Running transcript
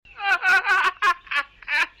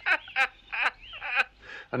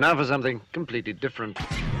And now for something completely different.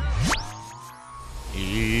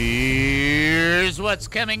 Here's what's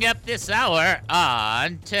coming up this hour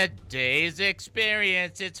on today's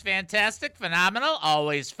experience. It's fantastic, phenomenal,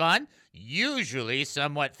 always fun, usually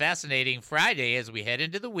somewhat fascinating Friday as we head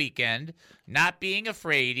into the weekend, not being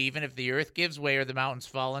afraid even if the earth gives way or the mountains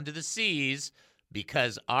fall into the seas,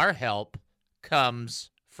 because our help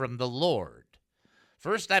comes from the Lord.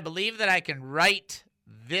 First, I believe that I can write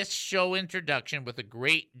this show introduction with a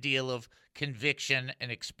great deal of conviction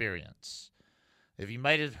and experience. If you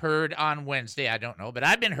might have heard on Wednesday, I don't know, but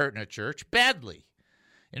I've been hurt in a church badly.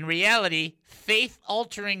 In reality,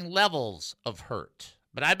 faith-altering levels of hurt.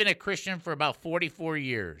 But I've been a Christian for about 44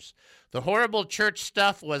 years. The horrible church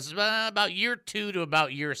stuff was about year 2 to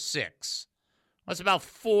about year 6. That's about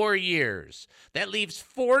 4 years. That leaves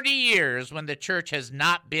 40 years when the church has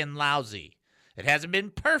not been lousy. It hasn't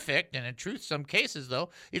been perfect, and in truth, some cases, though,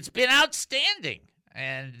 it's been outstanding.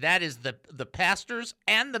 And that is the pastors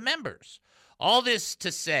and the members. All this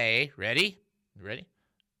to say, ready?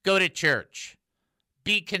 Go to church.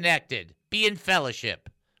 Be connected. Be in fellowship.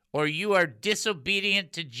 Or you are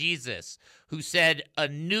disobedient to Jesus, who said, "A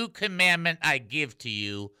new commandment I give to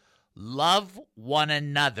you, love one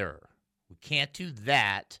another." We can't do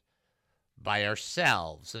that by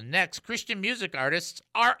ourselves. And next, Christian music artists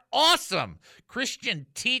are awesome. Christian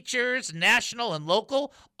teachers, national and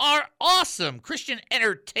local, are awesome. Christian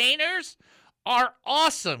entertainers are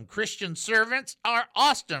awesome. Christian servants are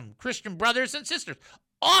awesome. Christian brothers and sisters,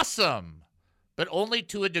 awesome, but only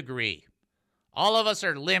to a degree. All of us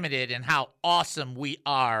are limited in how awesome we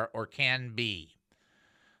are or can be.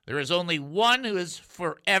 There is only one who is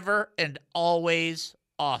forever and always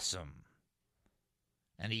awesome.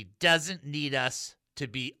 And he doesn't need us to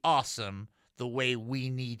be awesome the way we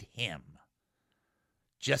need him.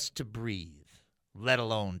 Just to breathe, let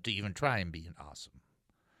alone to even try and be an awesome.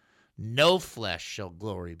 No flesh shall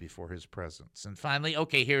glory before his presence. And finally,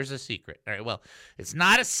 okay, here's a secret. All right, well, it's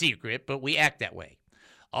not a secret, but we act that way.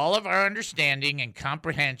 All of our understanding and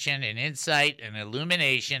comprehension and insight and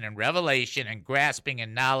illumination and revelation and grasping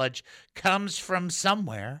and knowledge comes from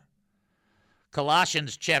somewhere.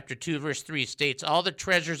 Colossians chapter 2, verse 3 states, all the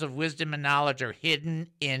treasures of wisdom and knowledge are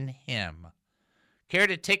hidden in him. Care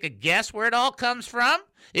to take a guess where it all comes from?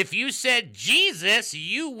 If you said Jesus,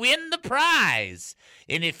 you win the prize.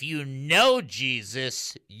 And if you know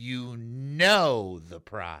Jesus, you know the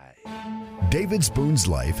prize. David Spoon's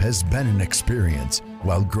life has been an experience.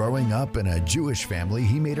 While growing up in a Jewish family,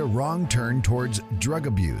 he made a wrong turn towards drug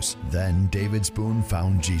abuse. Then David Spoon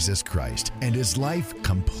found Jesus Christ, and his life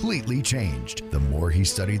completely changed. The more he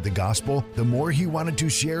studied the gospel, the more he wanted to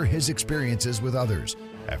share his experiences with others.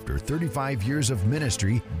 After 35 years of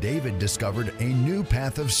ministry, David discovered a new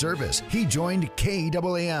path of service. He joined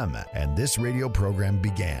KAAM, and this radio program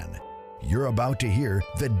began. You're about to hear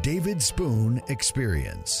the David Spoon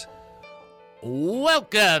Experience.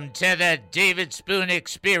 Welcome to the David Spoon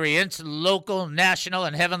Experience, local, national,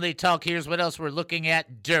 and heavenly talk. Here's what else we're looking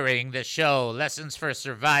at during the show. Lessons for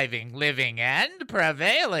surviving, living, and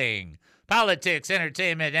prevailing. Politics,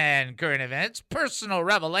 entertainment, and current events. Personal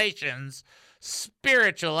revelations.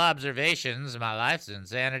 Spiritual observations, my life's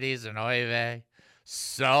insanities, and oy vey.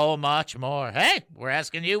 So much more. Hey, we're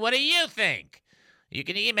asking you, what do you think? You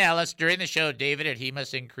can email us during the show,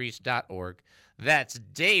 david@hemustincrease.org. That's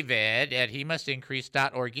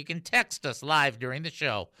david@hemustincrease.org. You can text us live during the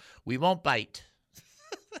show. We won't bite.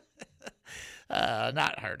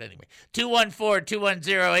 Not hard anyway.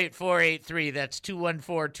 214-210-8483. That's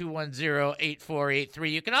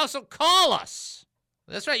 214-210-8483. You can also call us.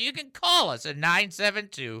 That's right. You can call us at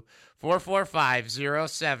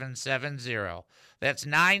 972-445-0770. That's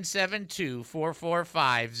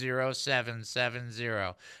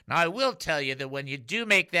 972-445-0770. Now, I will tell you that when you do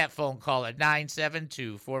make that phone call at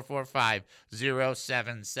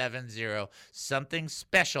 972-445-0770, something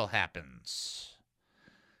special happens.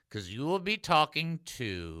 Because you will be talking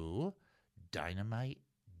to Dynamite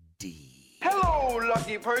D. Hello,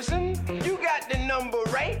 lucky person. You got the number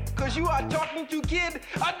right, because you are talking to Kid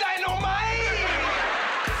a Dynamite!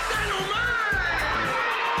 Dynamite!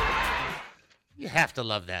 You have to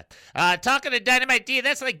love that. Talking to Dynamite D,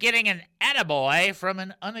 that's like getting an attaboy from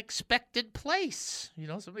an unexpected place. You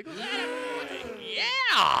know, somebody goes, attaboy.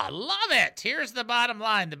 Yeah, love it. Here's the bottom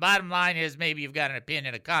line. The bottom line is maybe you've got an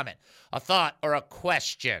opinion, a comment, a thought, or a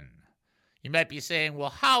question. You might be saying, well,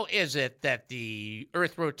 how is it that the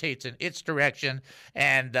Earth rotates in its direction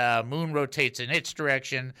and the moon rotates in its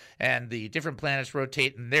direction and the different planets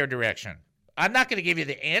rotate in their direction? I'm not going to give you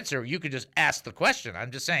the answer. You can just ask the question.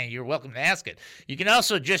 I'm just saying you're welcome to ask it. You can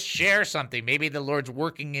also just share something. Maybe the Lord's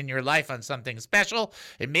working in your life on something special,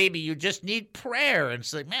 and maybe you just need prayer. And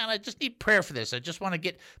it's like, man, I just need prayer for this. I just want to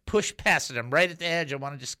get pushed past it. I'm right at the edge. I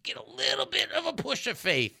want to just get a little bit of a push of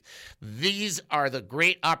faith. These are the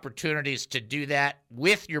great opportunities to do that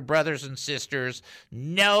with your brothers and sisters.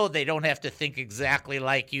 No, they don't have to think exactly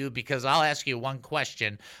like you, because I'll ask you one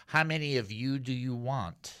question. How many of you do you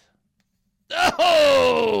want?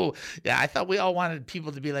 Oh, yeah, I thought we all wanted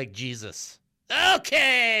people to be like Jesus.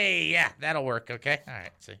 Okay, yeah, that'll work, okay? All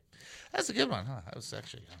right, see. That's a good one, huh? That was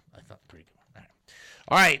actually, I thought, pretty good one.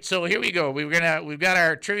 All right, so here we go. We've got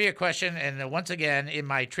our trivia question, and once again, in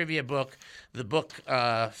my trivia book, the book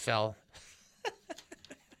fell.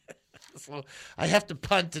 So I have to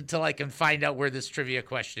punt until I can find out where this trivia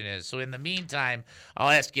question is. So in the meantime, I'll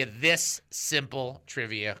ask you this simple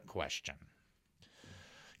trivia question.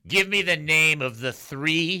 Give me the name of the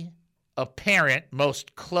 3 apparent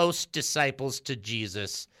most close disciples to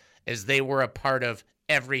Jesus, as they were a part of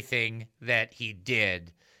everything that he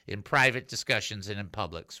did in private discussions and in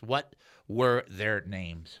publics. What were their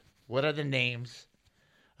names? What are the names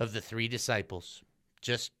of the 3 disciples?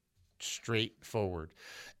 Just straightforward.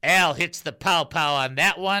 Al hits the pow-pow on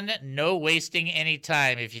that one. No wasting any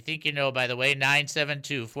time. If you think you know, by the way,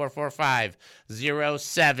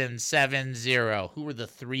 972-445-0770. Who were the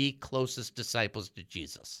 3 closest disciples to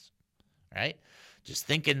Jesus? Right? Just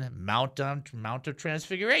thinking Mount of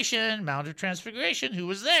Transfiguration. Mount of Transfiguration. Who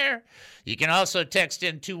was there? You can also text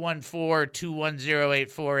in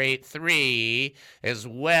 214-210-8483 as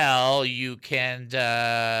well. You can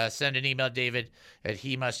send an email, David, at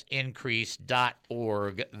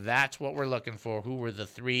hemustincrease.org. That's what we're looking for. Who were the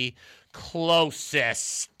 3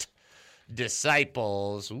 closest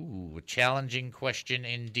disciples? Ooh, a challenging question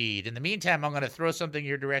indeed. In the meantime, I'm going to throw something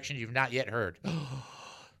your direction you've not yet heard.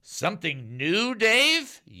 Something new,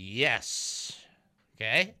 Dave? Yes.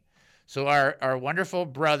 Okay. So our wonderful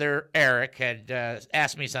brother Eric had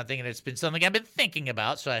asked me something, and it's been something I've been thinking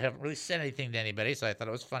about, so I haven't really said anything to anybody, so I thought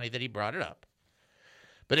it was funny that he brought it up.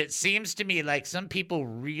 But it seems to me like some people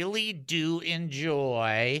really do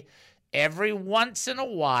enjoy every once in a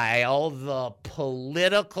while the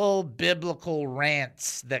political biblical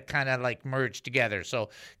rants that kind of like merge together. So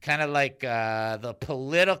kind of like the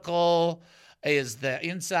political is the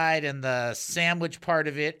inside, and the sandwich part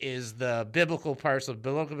of it is the biblical part. So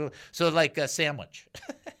like a sandwich.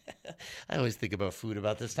 I always think about food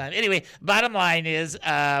about this time. Anyway, bottom line is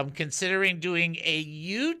considering doing a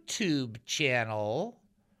YouTube channel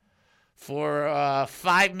for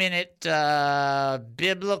 5-minute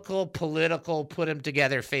biblical, political, put them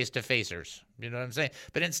together face-to-facers. You know what I'm saying?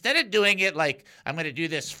 But instead of doing it like, I'm going to do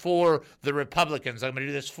this for the Republicans, I'm going to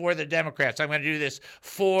do this for the Democrats, I'm going to do this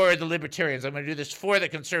for the Libertarians, I'm going to do this for the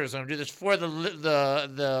Conservatives, I'm going to do this for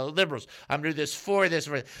the Liberals, I'm going to do this for this.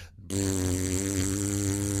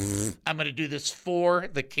 I'm going to do this for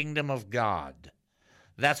the kingdom of God.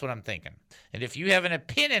 That's what I'm thinking. And if you have an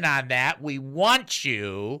opinion on that, we want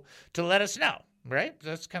you to let us know, right?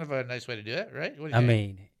 That's kind of a nice way to do it, right? What do you think?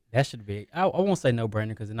 mean, that should be, I won't say no-brainer,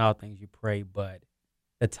 because in all things you pray, but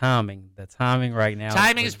the timing right now.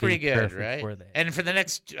 Timing is pretty good, perfect right? for that. And for the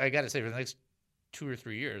next, I got to say, for the next 2 or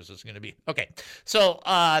 3 years, it's going to be. Okay. So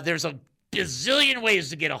there's a bazillion ways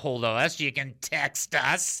to get a hold of us. You can text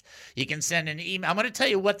us. You can send an email. I'm going to tell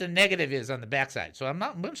you what the negative is on the backside. So I'm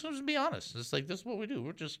just going to be honest. It's like, this is what we do.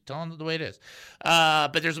 We're just telling it the way it is.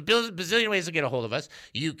 But there's a bazillion ways to get a hold of us.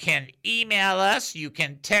 You can email us. You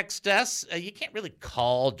can text us. You can't really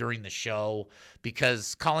call during the show,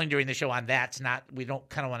 because calling during the show on that's not, we don't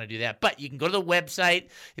kind of want to do that. But you can go to the website.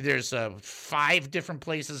 There's 5 different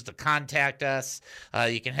places to contact us.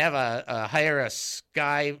 You can have hire a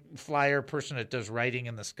sky flyer person that does writing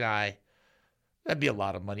in the sky. That'd be a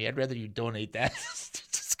lot of money. I'd rather you donate that.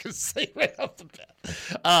 Just gonna say right off the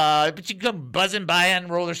bat. But you can come buzzing by on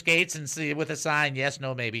roller skates and see with a sign, yes,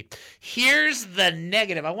 no, maybe. Here's the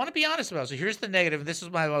negative. I want to be honest about it. So here's the negative. This is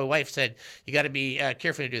why my wife said you got to be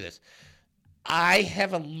careful to do this. I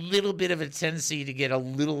have a little bit of a tendency to get a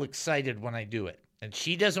little excited when I do it. And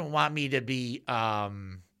she doesn't want me to be,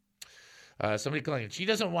 somebody calling it. She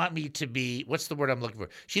doesn't want me to be, what's the word I'm looking for?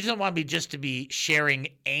 She doesn't want me just to be sharing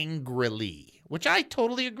angrily, which I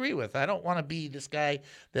totally agree with. I don't want to be this guy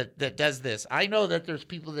that does this. I know that there's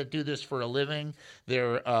people that do this for a living.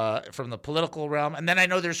 They're from the political realm. And then I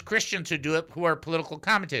know there's Christians who do it who are political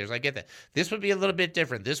commentators. I get that. This would be a little bit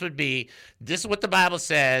different. This would be, this is what the Bible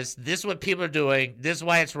says. This is what people are doing. This is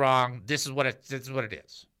why it's wrong. This is what it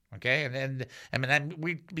is. Okay, and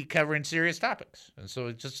we'd be covering serious topics, and so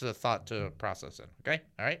it's just a thought to process in. Okay,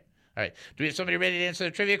 all right, All right. Do we have somebody ready to answer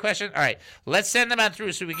the trivia question? All right. Let's send them on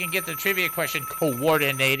through so we can get the trivia question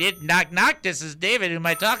coordinated. Knock, knock. This is David. Who am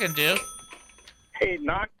I talking to? Hey,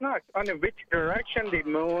 knock, knock. On which direction the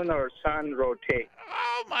moon or sun rotate?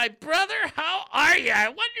 Oh, my brother. How are you?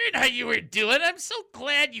 I'm wondering how you were doing. I'm so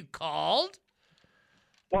glad you called.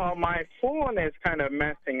 Well, my phone is kind of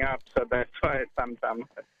messing up, so that's why sometimes.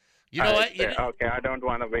 You know what? Okay, I don't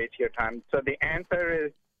want to waste your time. So the answer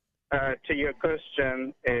is to your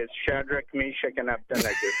question is Shadrach, Meshach, and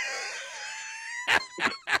Abednego.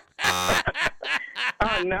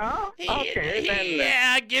 Oh, no? Okay, then.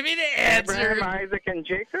 Yeah, give me the answer. Abraham, Isaac, and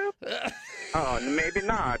Jacob? Oh, maybe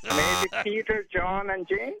not. Maybe Peter, John, and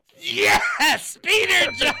James? Yes! Peter,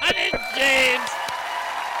 John, and James!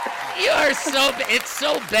 You are it's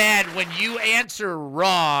so bad when you answer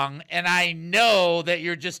wrong, and I know that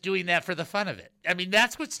you're just doing that for the fun of it. I mean,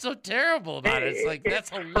 that's what's so terrible about it. It's like, that's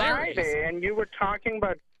hilarious. Friday, and you were talking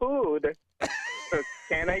about food. So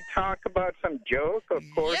can I talk about some joke or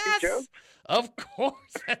quirky joke? Of course.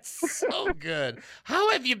 That's so good. How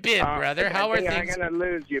have you been, brother? How are things? I'm going to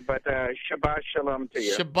lose you, but Shabbat Shalom to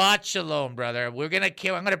you. Shabbat Shalom, brother. I'm going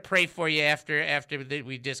to pray for you after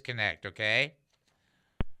we disconnect, okay?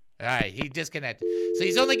 All right, he disconnected. So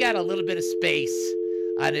he's only got a little bit of space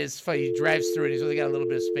on his phone. He drives through and he's only got a little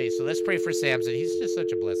bit of space. So let's pray for Samson. He's just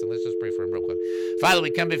such a blessing. Let's just pray for him real quick. Father,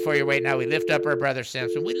 we come before you right now. We lift up our brother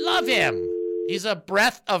Samson. We love him. He's a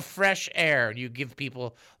breath of fresh air. And you give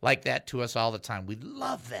people like that to us all the time. We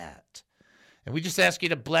love that. And we just ask you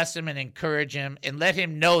to bless him and encourage him and let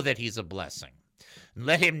him know that he's a blessing. And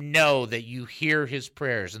let him know that you hear his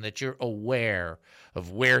prayers and that you're aware of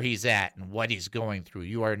where he's at and what he's going through.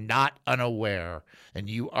 You are not unaware, and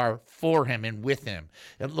you are for him and with him.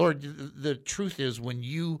 And Lord, the truth is when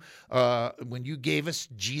you gave us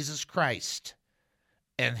Jesus Christ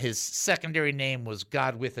and his secondary name was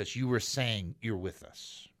God with us, you were saying you're with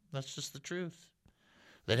us. That's just the truth.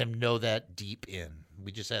 Let him know that deep in.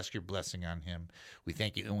 We just ask your blessing on him. We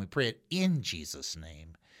thank you, and we pray it in Jesus'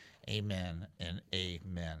 name. Amen and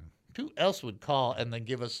amen. Who else would call and then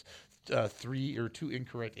give us 3 or 2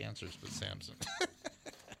 incorrect answers but Samson?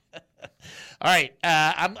 All right.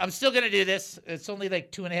 I'm still going to do this. It's only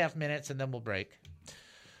like 2.5 minutes, and then we'll break.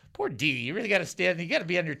 Poor D. You really got to stand. You got to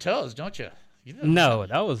be on your toes, don't you? No,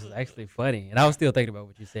 that was actually funny. And I was still thinking about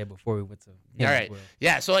what you said before we went to him. All right. As well.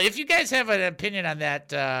 Yeah, so if you guys have an opinion on that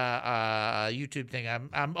YouTube thing,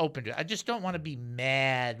 I'm open to it. I just don't want to be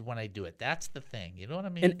mad when I do it. That's the thing. You know what I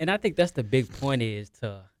mean? And I think that's the big point is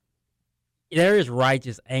there is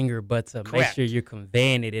righteous anger, but to make sure you're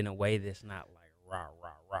conveying it in a way that's not like rah,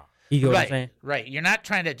 rah, rah. You get what I'm saying? Right. You're not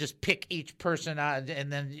trying to just pick each person out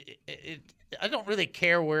and then I don't really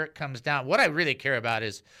care where it comes down. What I really care about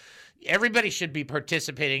is everybody should be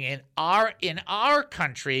participating in our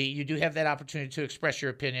country. You do have that opportunity to express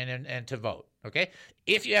your opinion and to vote. Okay,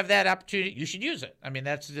 if you have that opportunity, you should use it. I mean,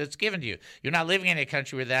 that's given to you. You're not living in a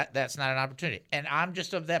country where that's not an opportunity. And I'm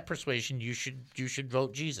just of that persuasion. You should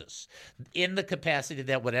vote Jesus in the capacity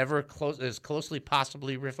that whatever as closely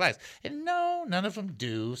possibly reflects. And no, none of them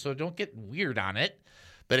do. So don't get weird on it.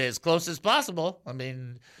 But as close as possible. I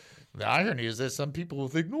mean, the irony is that some people will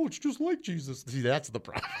think, no, it's just like Jesus. See, that's the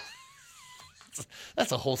problem.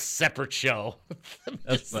 That's a whole separate show.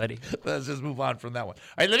 That's funny. Let's just move on from that one.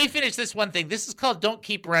 All right, let me finish this one thing. This is called Don't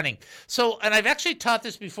Keep Running. So, and I've actually taught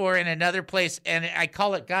this before in another place, and I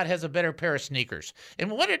call it God Has a Better Pair of Sneakers. And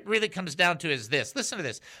what it really comes down to is this. Listen to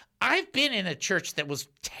this. I've been in a church that was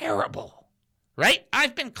terrible, right?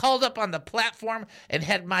 I've been called up on the platform and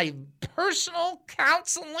had my personal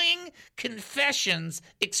counseling confessions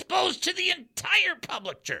exposed to the entire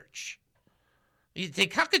public church. You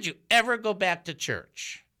think, how could you ever go back to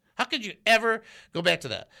church? How could you ever go back to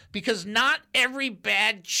that? Because not every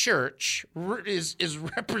bad church is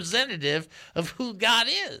representative of who God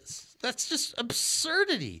is. That's just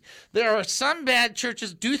absurdity. There are some bad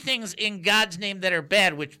churches do things in God's name that are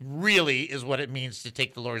bad, which really is what it means to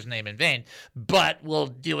take the Lord's name in vain. But we'll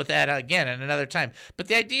deal with that again at another time. But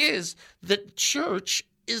the idea is that church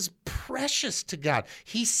is precious to God.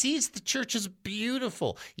 He sees the church as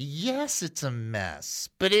beautiful. Yes, it's a mess,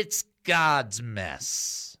 but it's God's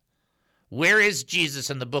mess. Where is Jesus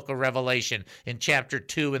in the book of Revelation in chapter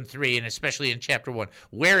 2 and 3, and especially in chapter 1?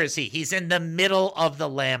 Where is he? He's in the middle of the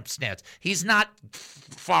lampstands. He's not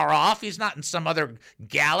far off. He's not in some other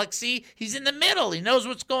galaxy. He's in the middle. He knows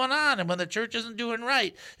what's going on, and when the church isn't doing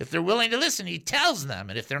right, if they're willing to listen, he tells them,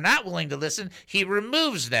 and if they're not willing to listen, he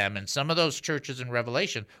removes them, and some of those churches in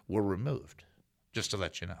Revelation were removed, just to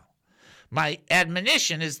let you know. My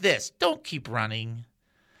admonition is this: don't keep running.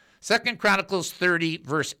 2 Chronicles 30,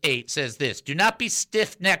 verse 8 says this, do not be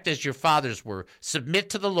stiff-necked as your fathers were. Submit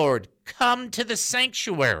to the Lord. Come to the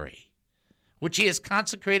sanctuary, which he has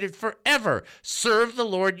consecrated forever. Serve the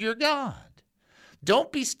Lord your God.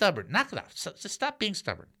 Don't be stubborn. Knock it off. Just stop being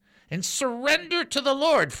stubborn. And surrender to the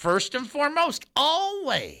Lord first and foremost,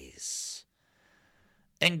 always.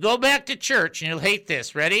 And go back to church, and you'll hate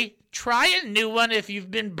this. Ready? Try a new one if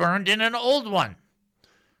you've been burned in an old one.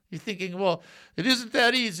 You're thinking, well, it isn't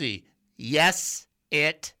that easy. Yes,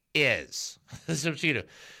 it is. This is what you do.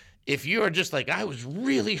 If you are just like, I was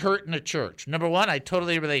really hurt in a church, number one, I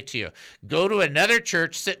totally relate to you. Go to another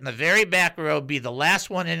church, sit in the very back row, be the last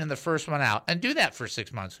one in and the first one out, and do that for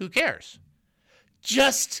 6 months. Who cares?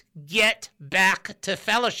 Just get back to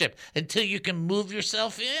fellowship until you can move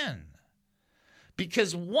yourself in.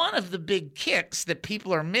 Because one of the big kicks that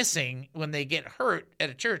people are missing when they get hurt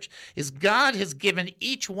at a church is God has given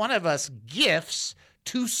each one of us gifts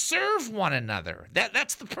to serve one another.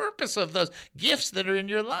 That's the purpose of those gifts that are in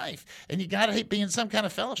your life. And you got to be in some kind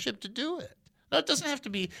of fellowship to do it. No, it doesn't have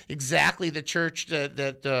to be exactly the church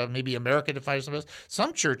that maybe America defines as.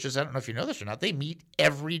 Some churches, I don't know if you know this or not, they meet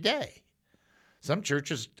every day. Some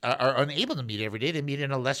churches are unable to meet every day. They meet in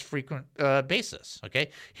a less frequent basis, okay?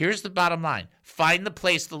 Here's the bottom line. Find the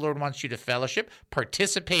place the Lord wants you to fellowship.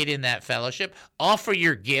 Participate in that fellowship. Offer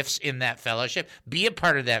your gifts in that fellowship. Be a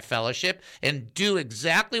part of that fellowship. And do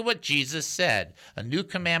exactly what Jesus said. A new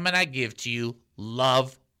commandment I give to you,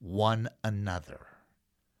 love one another.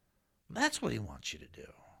 That's what he wants you to do.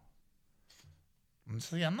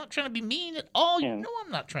 See, I'm not trying to be mean at all. You know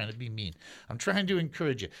I'm not trying to be mean. I'm trying to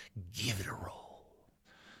encourage you. Give it a roll.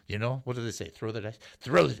 You know, what do they say? Throw the dice?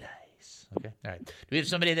 Throw the dice. Okay, all right. Do we have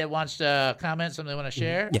somebody that wants to comment, something they want to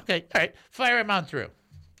share? Yeah. Okay, all right. Fire him on through.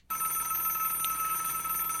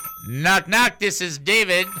 Knock, knock. This is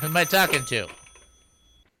David. Who am I talking to?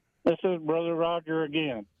 This is Brother Roger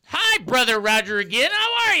again. Hi, Brother Roger again. How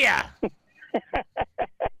are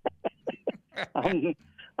you?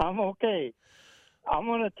 I'm okay. I'm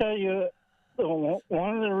going to tell you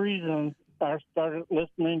one of the reasons I started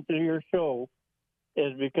listening to your show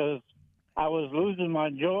is because I was losing my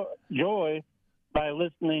joy by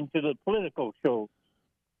listening to the political shows.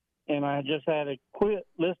 And I just had to quit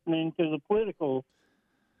listening to the political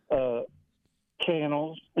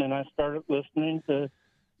channels, and I started listening to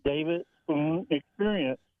David Spoon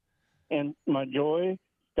Experience, and my joy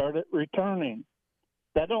started returning.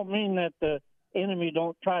 That don't mean that the enemy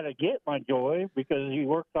don't try to get my joy, because he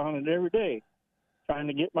works on it every day, trying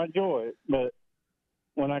to get my joy. But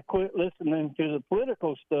when I quit listening to the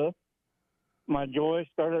political stuff, my joy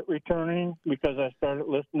started returning because I started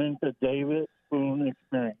listening to David Spoon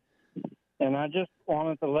Experience. And I just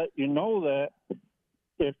wanted to let you know that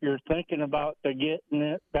if you're thinking about getting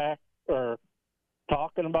it back or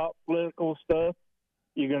talking about political stuff,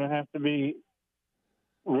 you're going to have to be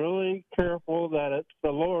really careful that it's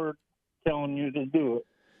the Lord telling you to do it.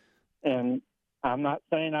 And I'm not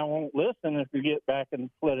saying I won't listen if you get back in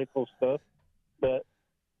political stuff, but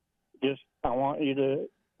just I want you to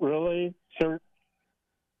really search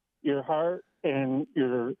your heart and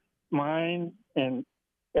your mind and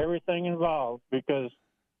everything involved, because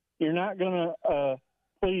you're not going to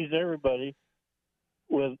please everybody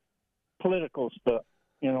with political stuff.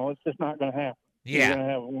 You know, it's just not going to happen. Yeah. You're going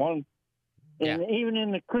to have one. And even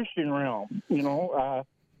in the Christian realm, you know,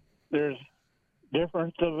 there's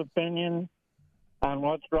difference of opinion on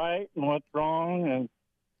what's right and what's wrong,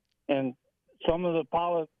 and some of the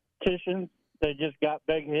politicians, they just got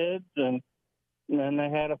big heads, and then they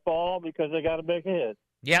had a fall because they got a big head.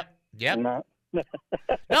 Yep. No,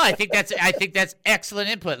 I think that's excellent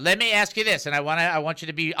input. Let me ask you this, and I want you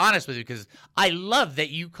to be honest with you, because I love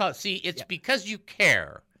that you call. See, it's because you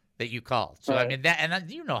care that you called. So right. I mean that,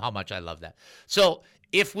 and you know how much I love that. So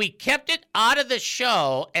if we kept it out of the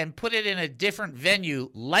show and put it in a different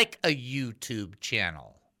venue, like a YouTube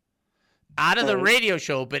channel, out of the radio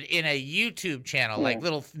show, but in a YouTube channel, like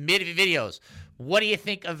little midi videos. What do you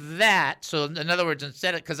think of that? So, in other words,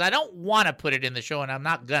 instead of, because I don't want to put it in the show, and I'm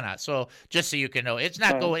not gonna. So, just so you can know, it's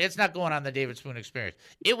not going. It's not going on the David Spoon Experience.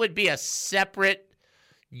 It would be a separate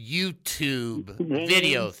YouTube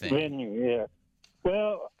video thing. Venue, yeah.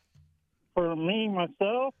 Well, for me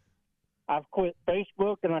myself, I've quit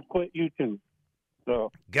Facebook and I've quit YouTube.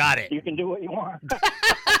 So got it. You can do what you want.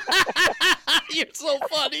 You're so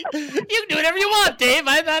funny. You can do whatever you want, Dave.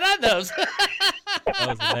 I'm not on those. That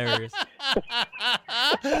was hilarious.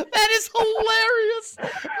 That is hilarious.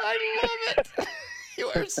 I love it.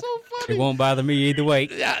 are so funny. It won't bother me either way.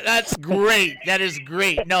 Yeah, that's great. That is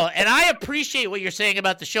great. No, and I appreciate what you're saying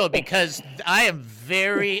about the show because I am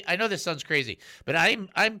I know this sounds crazy, but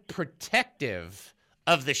I'm protective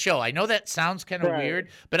of the show. I know that sounds kind of weird,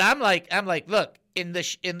 but I'm like, look, in the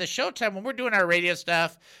showtime when we're doing our radio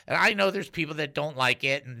stuff, and I know there's people that don't like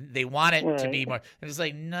it and they want it to be more. And it's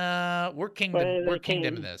like, nah, we're kingdom. We're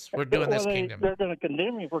kingdom in this. We're doing this kingdom. They're going to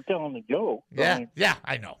condemn you for telling the joke. Yeah,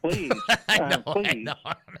 I know. Please, I know.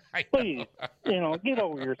 Please, get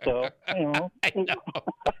over yourself. I know.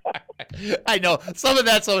 I know. Some of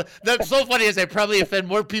that's so funny is I probably offend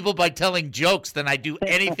more people by telling jokes than I do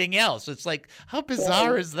anything else. It's like, how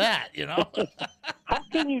bizarre is that? How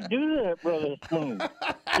can you do that, Brother Spoon?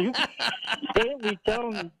 You can't be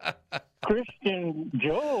telling Christian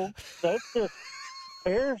jokes. That's just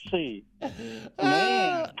heresy.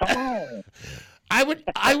 Man, come on. I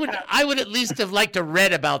would at least have liked to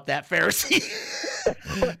read about that Pharisee.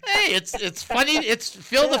 Hey, it's funny. It's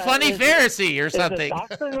Phil the Funny Pharisee or something. Is it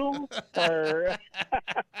doctrinal or...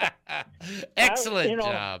 Excellent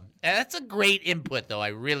job. That's a great input, though. I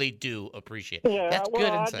really do appreciate it. Yeah, that's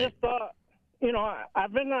good insight. I just thought,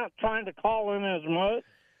 I've been not trying to call in as much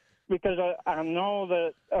because I know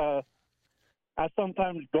that I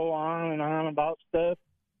sometimes go on and on about stuff.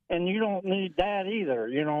 And you don't need that either,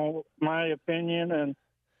 my opinion. And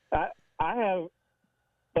I have,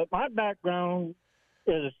 but my background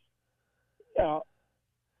is,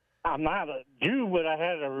 I'm not a Jew, but I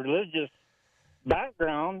had a religious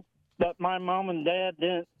background. But my mom and dad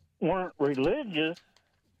weren't religious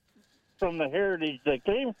from the heritage they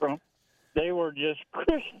came from. They were just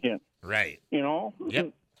Christian. Right.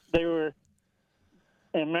 Yep. They were,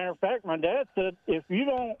 as a matter of fact, my dad said, if you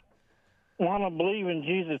don't want to believe in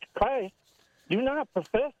Jesus Christ, do not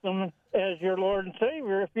profess him as your Lord and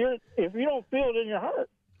Savior. If you don't feel it in your heart,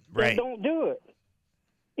 then don't do it.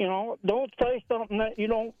 Don't say something that you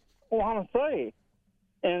don't want to say.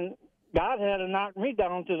 And God had to knock me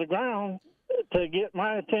down to the ground to get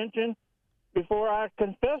my attention before I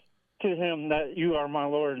confessed to him that you are my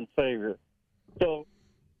Lord and Savior. So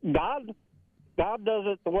God does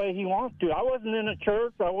it the way he wants to. I wasn't in a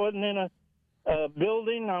church. I wasn't in a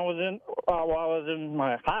building. I was in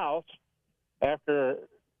my house after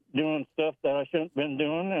doing stuff that I shouldn't have been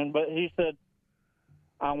doing. But he said,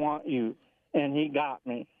 I want you. And he got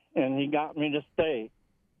me. And he got me to stay.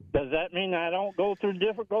 Does that mean I don't go through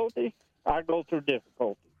difficulty? I go through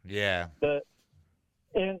difficulty. Yeah.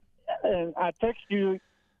 And I texted you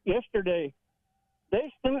yesterday.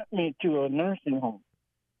 They sent me to a nursing home.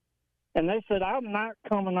 And they said, I'm not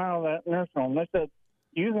coming out of that nursing home. They said,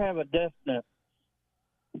 you have a death sentence.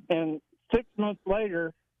 And 6 months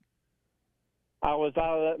later, I was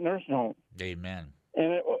out of that nursing home. Amen.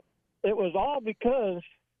 And it was all because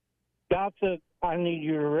God said, I need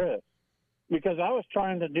you to rest. Because I was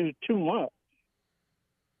trying to do too much.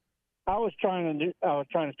 I was trying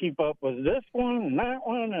to keep up with this one and that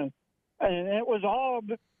one, and it was all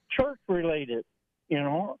church related.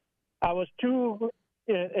 I was too,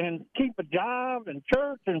 and keep a job and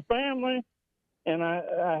church and family. And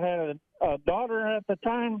I had a daughter at the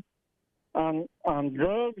time on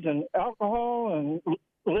drugs and alcohol and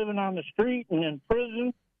living on the street and in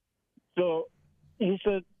prison. So he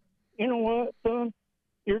said, you know what, son,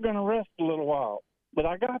 you're going to rest a little while, but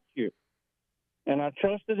I got you. And I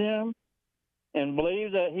trusted him and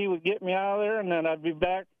believed that he would get me out of there and that I'd be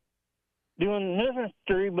back doing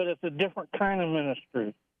ministry, but it's a different kind of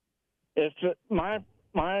ministry. It's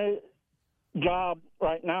my job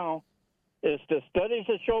right now is to study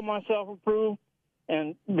to show myself approved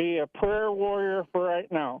and be a prayer warrior for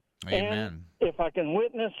right now. Amen. And if I can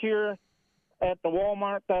witness here at the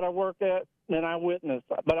Walmart that I work at, then I witness.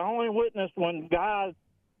 But I only witness when God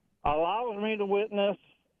allows me to witness,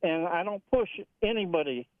 and I don't push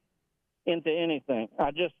anybody into anything.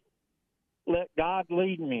 I just let God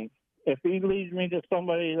lead me. If he leads me to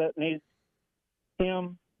somebody that needs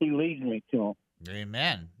him, he leads me to him.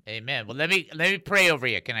 Amen. Amen. Well, let me pray over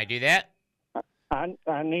you. Can I do that?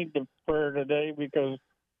 I need the prayer today because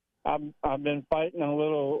I've been fighting a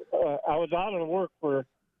little. I was out of work for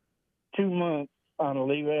 2 months on a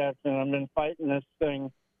leave of absence. I've been fighting this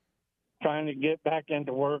thing, trying to get back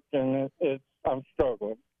into work, and I'm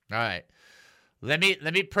struggling. All right. Let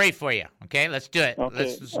me pray for you, okay? Let's do it. Okay.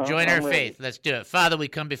 Let's join our faith. Let's do it. Father, we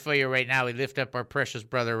come before you right now. We lift up our precious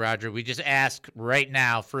brother, Roger. We just ask right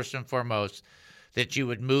now, first and foremost, that you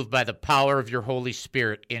would move by the power of your Holy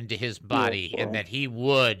Spirit into his body, and that he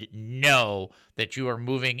would know that you are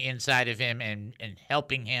moving inside of him and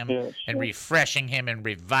helping him and refreshing him and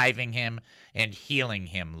reviving him and healing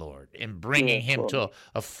him, Lord, and bringing him to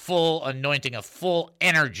a full anointing, a full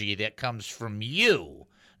energy that comes from you,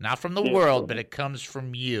 not from the world, but it comes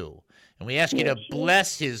from you. And we ask you to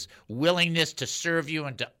bless his willingness to serve you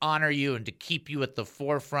and to honor you and to keep you at the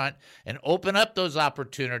forefront and open up those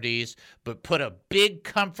opportunities, but put a big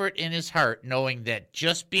comfort in his heart knowing that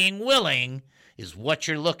just being willing is what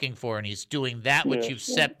you're looking for, and he's doing that which you've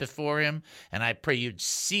set before him. And I pray you'd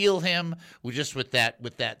seal him with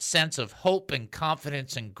that sense of hope and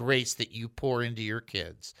confidence and grace that you pour into your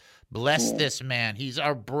kids. Bless this man. He's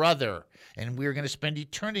our brother, and we're going to spend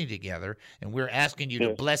eternity together, and we're asking you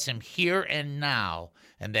to bless him here and now,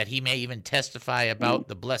 and that he may even testify about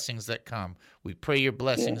the blessings that come. We pray your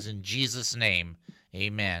blessings in Jesus' name.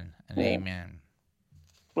 Amen and amen.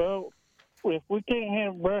 Well, if we can't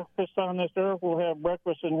have breakfast on this earth, we'll have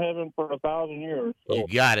breakfast in heaven for 1,000 years. So you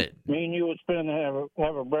got it. Me and you would spend have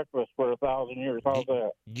a breakfast for 1,000 years. How's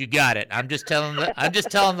that? You got it. I'm just telling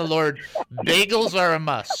the Lord, bagels are a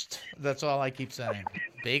must. That's all I keep saying.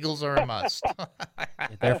 Bagels are a must.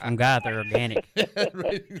 If they're from God, they're organic.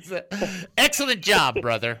 Excellent job,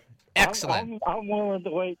 brother. Excellent. I'm willing to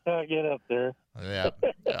wait till I get up there. Yeah.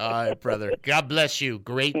 All right, brother. God bless you.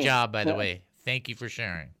 Great job, by the way. Thank you for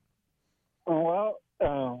sharing. Well,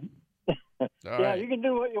 right. You can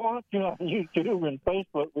do what you want to on YouTube and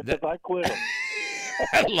Facebook because I quit them.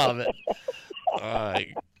 I love it. All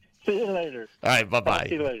right. See you later. All right. Bye-bye.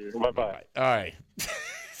 See you later. Bye-bye. All right.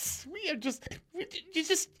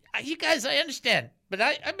 You guys, I understand, but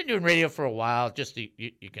I've been doing radio for a while, just so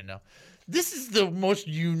you can know. This is the most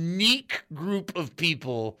unique group of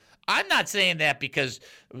people. I'm not saying that because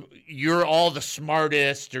you're all the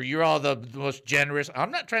smartest or you're all the most generous. I'm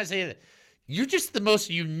not trying to say that. You're just the most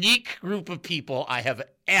unique group of people I have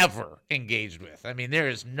ever engaged with. I mean, there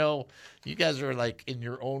is no, you guys are like in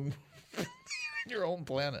your own your own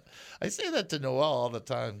planet. I say that to Noelle all the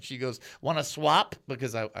time. She goes, want to swap?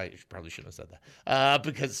 Because I probably shouldn't have said that.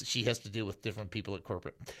 Because she has to deal with different people at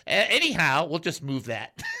corporate. Anyhow, we'll just move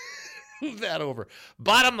that. Move that over.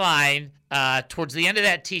 Bottom line, towards the end of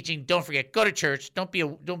that teaching, don't forget, go to church. Don't be a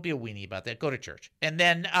weenie about that. Go to church. And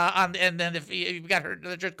then if you've got hurt in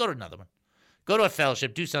the church, go to another one. Go to a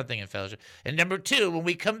fellowship, do something in fellowship. And number two, when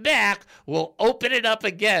we come back, we'll open it up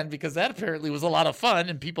again because that apparently was a lot of fun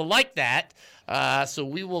and people like that. So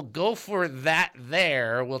we will go for that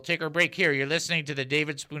there. We'll take our break here. You're listening to the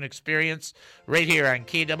David Spoon Experience right here on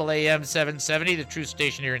KAAM 770, the Truth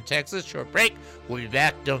Station here in Texas. Short break. We'll be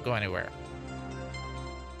back. Don't go anywhere.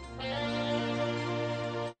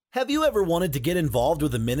 Have you ever wanted to get involved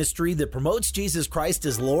with a ministry that promotes Jesus Christ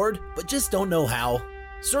as Lord, but just don't know how?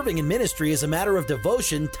 Serving in ministry is a matter of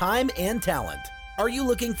devotion, time, and talent. Are you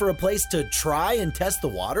looking for a place to try and test the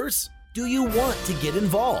waters? Do you want to get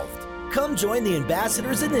involved? Come join the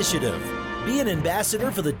Ambassadors Initiative. Be an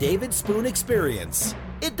ambassador for the David Spoon Experience.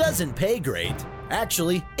 It doesn't pay great.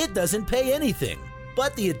 Actually, it doesn't pay anything.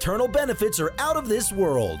 But the eternal benefits are out of this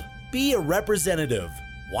world. Be a representative.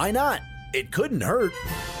 Why not? It couldn't hurt.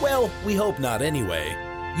 Well, we hope not anyway.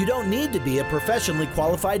 You don't need to be a professionally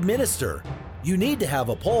qualified minister. You need to have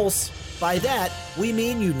a pulse. By that, we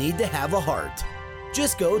mean you need to have a heart.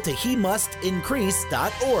 Just go to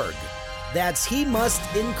hemustincrease.org. That's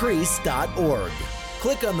hemustincrease.org.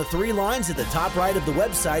 Click on the 3 lines at the top right of the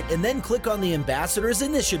website and then click on the Ambassadors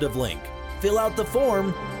Initiative link. Fill out the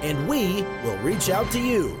form and we will reach out to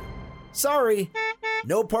you. Sorry,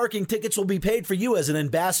 no parking tickets will be paid for you as an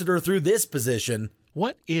ambassador through this position.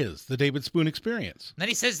 What is the David Spoon Experience? Then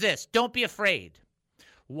he says this, don't be afraid.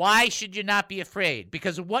 Why should you not be afraid?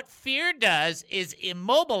 Because what fear does is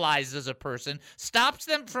immobilizes a person, stops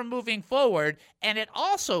them from moving forward, and it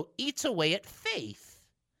also eats away at faith.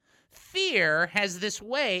 Fear has this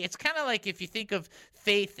way. It's kind of like if you think of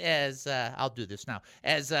faith as, I'll do this now,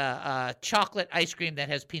 as a chocolate ice cream that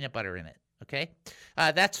has peanut butter in it, okay?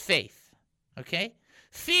 That's faith, okay?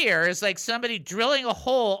 Fear is like somebody drilling a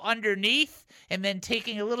hole underneath and then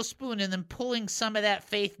taking a little spoon and then pulling some of that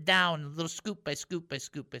faith down, a little scoop by scoop by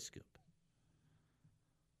scoop by scoop.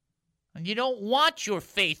 And you don't want your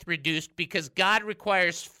faith reduced because God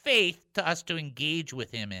requires faith to us to engage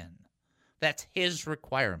with him in. That's his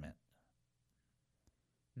requirement.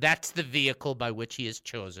 That's the vehicle by which he has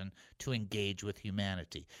chosen to engage with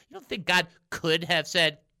humanity. You don't think God could have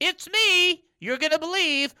said, it's me, you're going to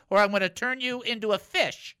believe, or I'm going to turn you into a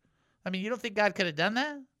fish. I mean, you don't think God could have done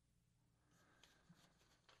that?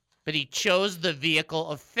 But he chose the vehicle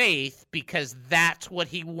of faith because that's what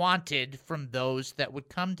he wanted from those that would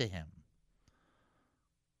come to him.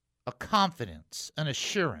 A confidence, an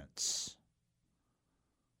assurance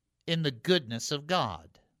in the goodness of God.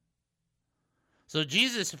 So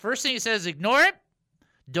Jesus, the first thing he says, ignore it.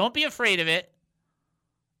 Don't be afraid of it.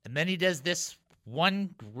 And then he does this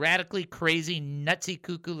one radically crazy, nutsy,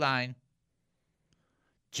 cuckoo line.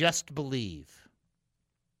 Just believe.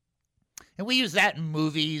 And we use that in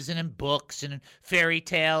movies and in books and in fairy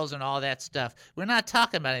tales and all that stuff. We're not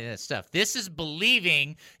talking about any of that stuff. This is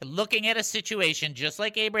believing, looking at a situation just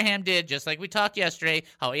like Abraham did, just like we talked yesterday,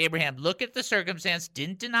 how Abraham looked at the circumstance,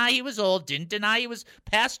 didn't deny he was old, didn't deny he was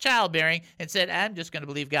past childbearing, and said, I'm just going to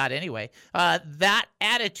believe God anyway. That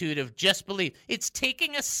attitude of just believe, it's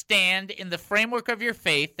taking a stand in the framework of your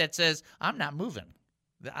faith that says, I'm not moving.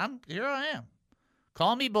 Here I am.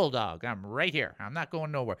 Call me Bulldog. I'm right here. I'm not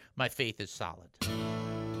going nowhere. My faith is solid.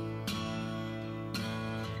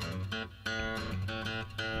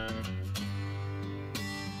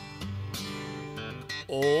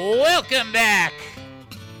 Welcome back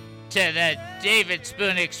to the David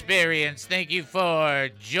Spoon Experience. Thank you for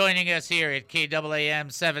joining us here at KAAM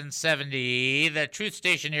 770, the truth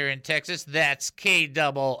station here in Texas. That's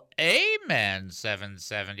KAAM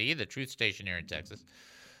 770, the truth station here in Texas.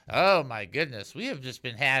 Oh my goodness, we have just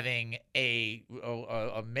been having a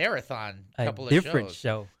marathon, couple of different shows.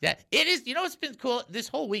 show. Yeah, it is. You know, it's been cool. This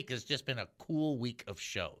whole week has just been a cool week of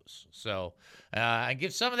shows. So I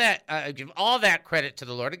give some of that, I give all that credit to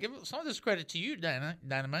the Lord. I give some of this credit to you,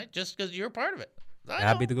 Dynamite, just because you're a part of it.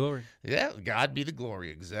 God be the glory. Yeah, God be the glory.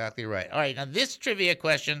 Exactly right. All right, now this trivia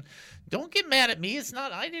question. Don't get mad at me. It's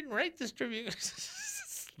not. I didn't write this trivia.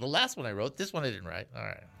 The last one I wrote. This one I didn't write. All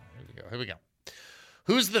right, here we go.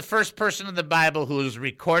 Who's the first person in the Bible who is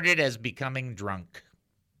recorded as becoming drunk?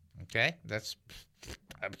 Okay, I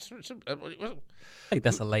think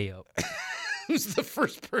that's a layup. Who's the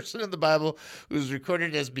first person in the Bible who's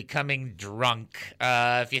recorded as becoming drunk?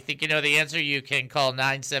 If you think you know the answer, you can call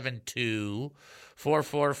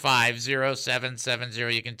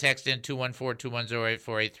 972-445-0770. You can text in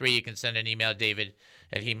 214-210-8483. You can send an email,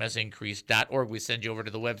 david@hemustincrease.org. We send you over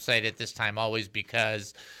to the website at this time always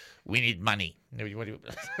because we need money. What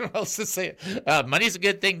else to say? Money's a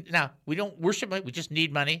good thing. Now, we don't worship money. We just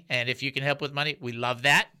need money. And if you can help with money, we love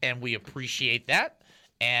that, and we appreciate that.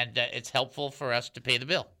 And it's helpful for us to pay the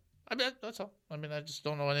bill. I mean, that's all. I mean, I just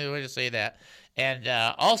don't know any way to say that. And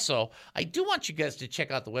also, I do want you guys to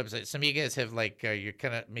check out the website. Some of you guys have, you're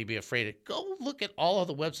kind of maybe afraid to go look at all of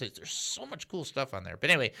the websites. There's so much cool stuff on there.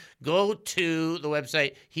 But anyway, go to the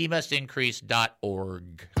website,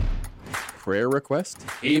 hemustincrease.org. Prayer request?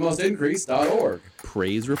 HeMustIncrease.org.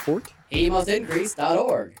 Praise report?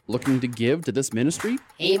 HeMustIncrease.org. Looking to give to this ministry?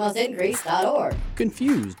 HeMustIncrease.org.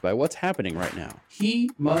 Confused by what's happening right now?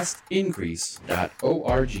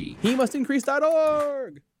 HeMustIncrease.org.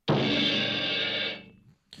 HeMustIncrease.org.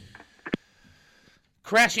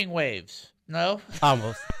 Crashing waves. No?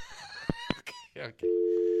 Almost. Okay.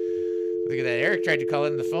 Look at that. Eric tried to call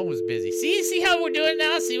in. The phone was busy. See how we're doing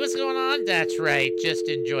now? See what's going on? That's right. Just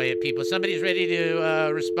enjoy it, people. Somebody's ready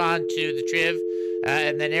to respond to the triv.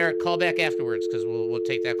 And then, Eric, call back afterwards because we'll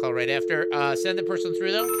take that call right after. Send the person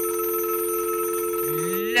through, though.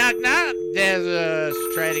 Knock, knock. Let's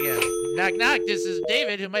try it again. Knock, knock. This is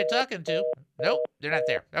David. Who am I talking to? Nope, they're not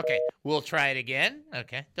there. Okay, we'll try it again.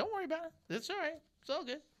 Okay, don't worry about it. It's all right. It's all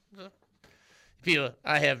good. People,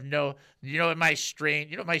 I have no, you know what my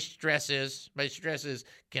stress is? My stress is,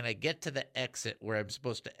 can I get to the exit where I'm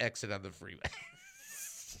supposed to exit on the freeway?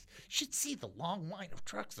 Should see the long line of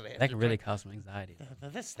trucks that I have. That can really cause some anxiety.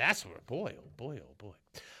 That's where, boy, oh boy, oh boy.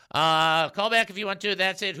 Call back if you want to.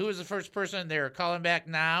 That's it. Who is the first person? They're calling back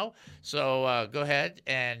now. So go ahead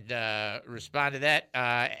and respond to that.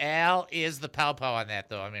 Al is the pow-pow on that,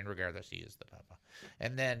 though. I mean, regardless, he is the pow-pow.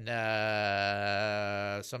 And then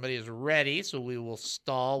somebody is ready, so we will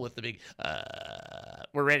stall with the big,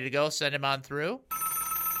 we're ready to go. Send him on through.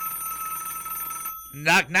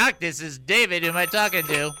 Knock, knock. This is David. Who am I talking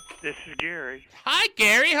to? This is Gary. Hi,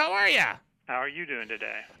 Gary. How are you? How are you doing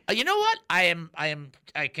today? You know what? I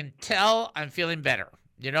can tell I'm feeling better.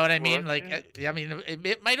 You know what I mean?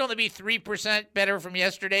 It might only be 3% better from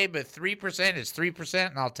yesterday, but 3% is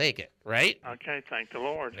 3%, and I'll take it, right? Okay, thank the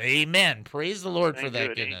Lord. Amen. Praise the Lord for that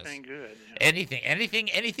good. goodness. Anything good.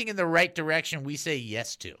 Anything in the right direction we say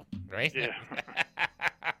yes to, right? Yeah.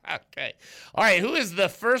 Okay. All right, who is the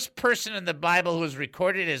first person in the Bible who is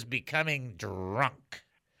recorded as becoming drunk?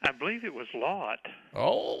 I believe it was Lot.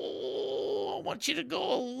 Oh, I want you to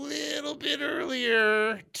go a little bit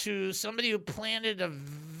earlier to somebody who planted a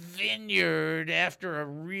vineyard after a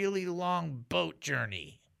really long boat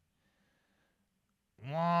journey?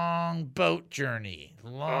 Long boat journey.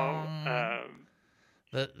 Long.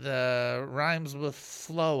 The rhymes with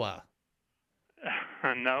Floa.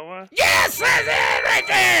 Noah? Yes, that's it right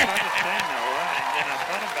there. I was saying Noah, and then I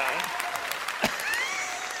thought about it.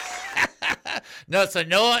 No, so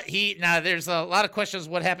Noah, now there's a lot of questions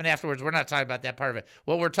what happened afterwards. We're not talking about that part of it.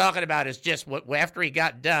 What we're talking about is just what after he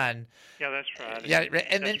got done. Yeah, that's right. Yeah,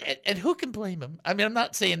 and who can blame him? I mean, I'm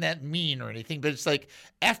not saying that mean or anything, but it's like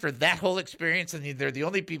after that whole experience, and they're the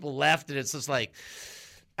only people left, and it's just like,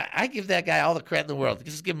 I give that guy all the credit in the world.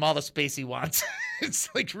 Just give him all the space he wants. It's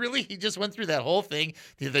like, really? He just went through that whole thing.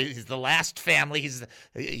 He's the last family. He's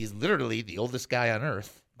literally the oldest guy on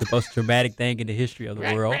Earth. The most traumatic thing in the history of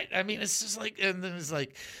the world. Right. I mean, it's just like, and then it's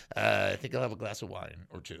like, I think I'll have a glass of wine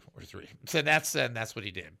or 2 or 3. So that's what he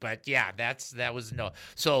did. But yeah, that was no.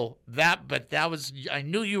 So that was, I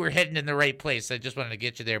knew you were heading in the right place. I just wanted to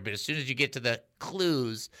get you there. But as soon as you get to the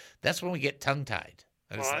clues, that's when we get tongue tied.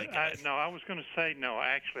 Well, I was going to say Noah.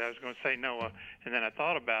 Actually, I was going to say Noah, and then I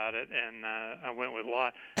thought about it, and I went with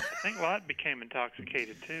Lot. I think Lot became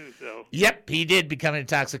intoxicated too, though. Yep, he did become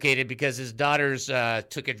intoxicated because his daughters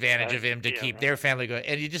took advantage of him to keep their family going.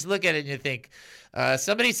 And you just look at it and you think,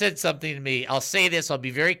 somebody said something to me. I'll say this. I'll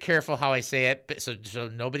be very careful how I say it, so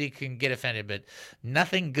nobody can get offended. But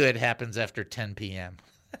nothing good happens after 10 p.m.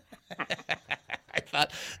 I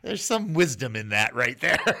thought there's some wisdom in that right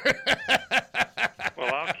there.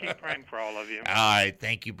 Well, I'll keep praying for all of you. All right.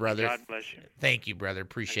 Thank you, brother. God bless you. Thank you, brother.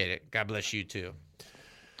 Appreciate it. God bless you, too.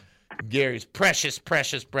 Gary's precious,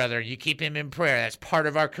 precious brother. You keep him in prayer. That's part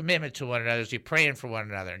of our commitment to one another is you praying for one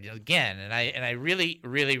another. And again, and I really,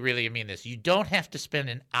 really, really mean this. You don't have to spend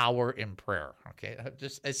an hour in prayer, okay?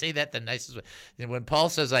 I say that the nicest way. And when Paul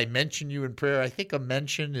says, I mention you in prayer, I think a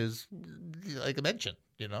mention is like a mention.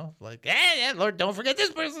 You know, like, hey, Lord, don't forget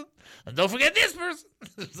this person, and don't forget this person.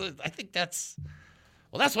 I think that's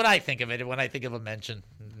what I think of it when I think of a mention.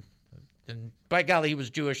 And by golly, he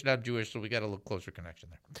was Jewish, and I'm Jewish, so we got a little closer connection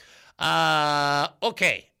there.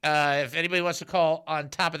 Okay, if anybody wants to call on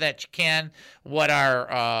top of that, you can. What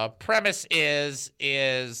our premise is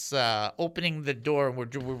opening the door, and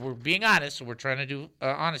we're being honest, so we're trying to do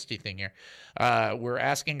an honesty thing here. We're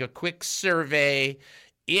asking a quick survey.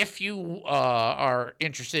 If you are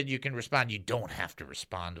interested, you can respond. You don't have to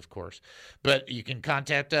respond, of course, but you can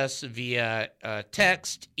contact us via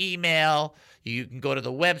text, email. You can go to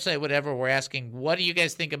the website, whatever. We're asking, what do you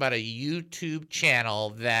guys think about a YouTube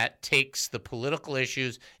channel that takes the political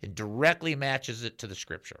issues and directly matches it to the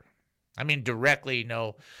Scripture? I mean, directly,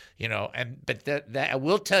 no, but that I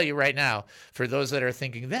will tell you right now, for those that are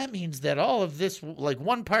thinking, that means that all of this, like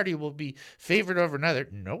one party will be favored over another.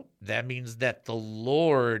 Nope. That means that the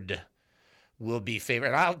Lord will be favored.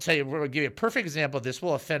 And I'll tell you, we're going to give you a perfect example. This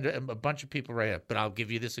will offend a bunch of people right up, but I'll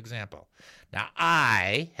give you this example. Now,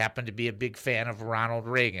 I happen to be a big fan of Ronald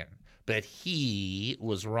Reagan, but he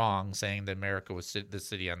was wrong saying that America was the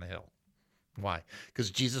city on the hill. Why?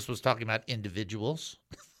 Because Jesus was talking about individuals.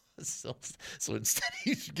 So instead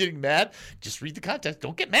of getting mad, just read the context.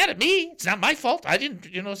 Don't get mad at me. It's not my fault. I didn't,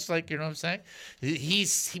 it's like, you know what I'm saying?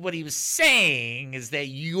 What he was saying is that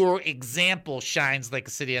your example shines like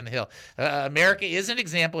a city on the hill. America is an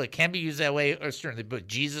example. It can be used that way, or certainly, but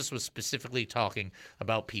Jesus was specifically talking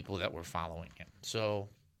about people that were following him. So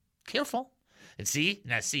careful. And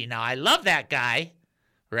now I love that guy,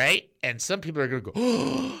 right? And some people are going to go,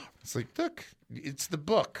 oh, it's like, look, it's the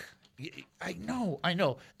book. I know,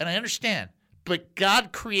 and I understand. But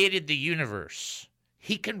God created the universe.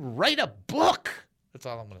 He can write a book. That's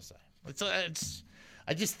all I'm going to say.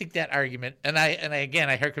 I just think that argument, and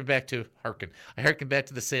I harken back to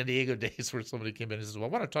the San Diego days where somebody came in and says, "Well,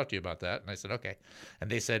 I want to talk to you about that." And I said, "Okay." And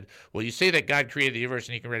they said, "Well, you say that God created the universe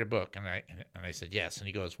and He can write a book." And I said, "Yes." And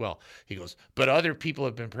he goes, "But other people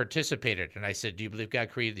have been participated." And I said, "Do you believe God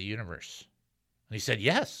created the universe?" And he said,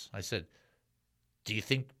 "Yes." I said, "Do you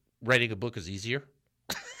think writing a book is easier?"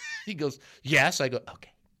 He goes, "Yes." I go,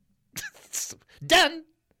 "Okay." Done.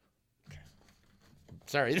 Okay.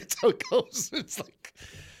 Sorry, that's how it goes. It's like,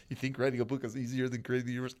 you think writing a book is easier than creating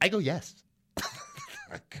the universe? I go, yes.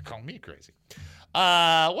 Call me crazy.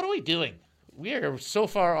 What are we doing? We are so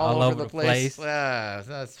far all over the place.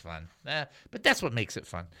 That's fun. But that's what makes it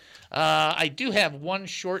fun. I do have one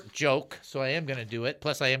short joke, so I am going to do it.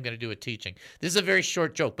 Plus, I am going to do a teaching. This is a very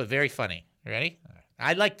short joke, but very funny. You ready?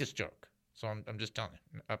 I like this joke, so I'm just telling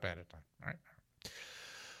you up ahead of time. All right.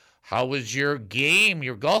 How was your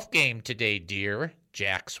golf game today, dear?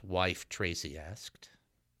 Jack's wife, Tracy, asked.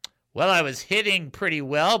 Well, I was hitting pretty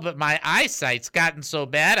well, but my eyesight's gotten so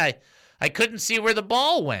bad, I couldn't see where the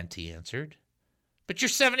ball went, he answered. But you're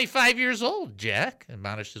 75 years old, Jack,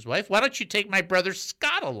 admonished his wife. Why don't you take my brother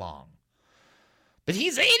Scott along? But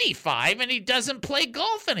he's 85 and he doesn't play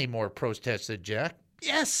golf anymore, protested Jack.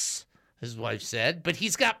 Yes, his wife said, but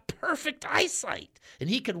he's got perfect eyesight and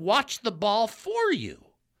he can watch the ball for you.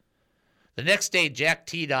 The next day, Jack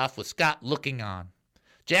teed off with Scott looking on.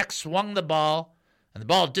 Jack swung the ball and the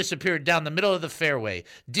ball disappeared down the middle of the fairway.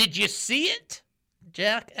 Did you see it?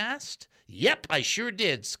 Jack asked. Yep, I sure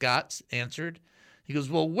did, Scott answered. He goes,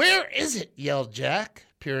 well, where is it? Yelled Jack,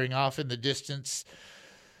 peering off in the distance.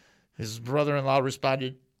 His brother-in-law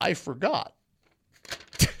responded, I forgot.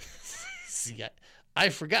 See, I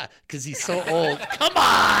forgot because he's so old. Come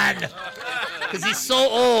on! Because he's so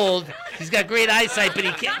old. He's got great eyesight, but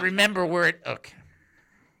he can't remember where it... Okay.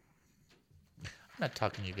 I'm not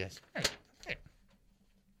talking to you guys. All right.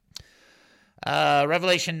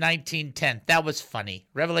 Revelation 19:10. That was funny.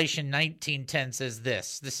 Revelation 19:10 says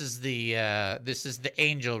this. This is the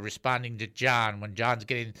angel responding to John when John's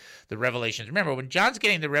getting the revelations. Remember, when John's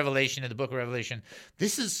getting the revelation in the book of Revelation,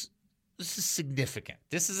 this is significant.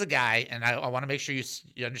 This is a guy, and I want to make sure you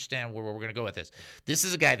understand where we're going to go with this. This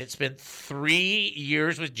is a guy that spent 3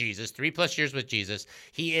 years with Jesus, 3+ years with Jesus.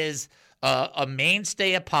 He is a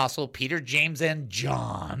mainstay apostle, Peter, James, and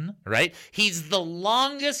John, right? He's the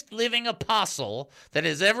longest living apostle that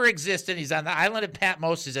has ever existed. He's on the island of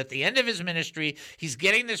Patmos. He's at the end of his ministry. He's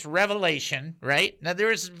getting this revelation, right? Now,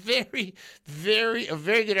 there is a very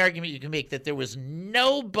good argument you can make that there was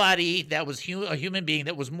nobody that was a human being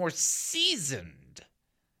that was more seasoned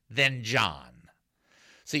than John.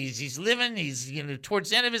 So he's living, he's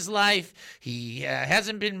towards the end of his life. He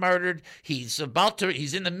hasn't been murdered. He's in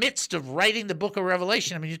the midst of writing the book of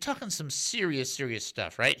Revelation. I mean, you're talking some serious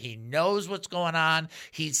stuff, right? He knows what's going on.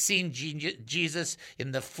 He's seen Jesus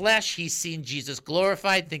in the flesh. He's seen Jesus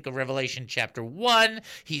glorified. Think of Revelation chapter 1.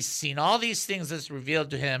 He's seen all these things that's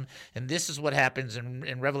revealed to him. And this is what happens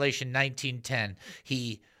in Revelation 19:10.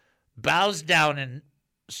 He bows down and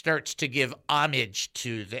starts to give homage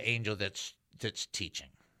to the angel that's teaching.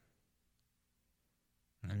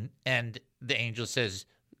 And the angel says,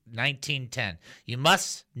 19:10, you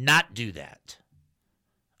must not do that.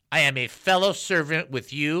 I am a fellow servant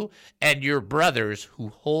with you and your brothers who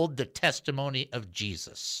hold the testimony of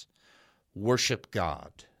Jesus. Worship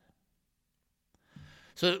God.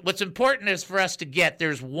 So what's important is for us to get,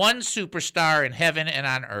 there's one superstar in heaven and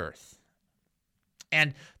on earth.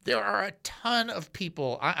 And there are a ton of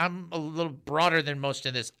people. I'm a little broader than most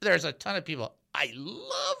in this. There's a ton of people. I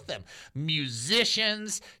love them.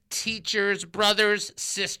 Musicians, teachers, brothers,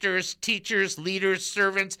 sisters, teachers, leaders,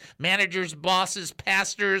 servants, managers, bosses,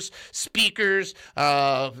 pastors, speakers,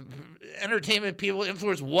 entertainment people,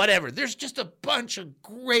 influencers, whatever. There's just a bunch of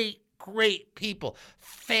great people.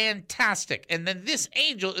 Fantastic. And then this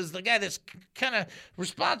angel is the guy that's kind of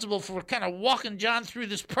responsible for kind of walking John through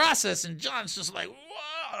this process. And John's just like,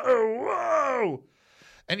 whoa.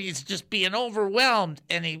 And he's just being overwhelmed.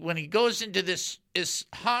 And when he goes into this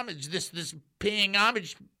homage, this paying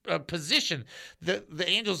homage position, the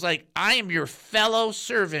angel's like, I am your fellow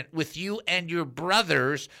servant with you and your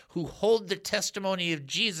brothers who hold the testimony of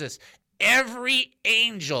Jesus. Every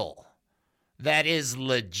angel that is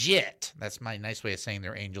legit, that's my nice way of saying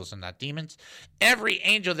they're angels and not demons. Every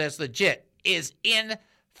angel that's legit is in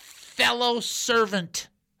fellow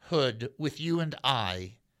servanthood with you and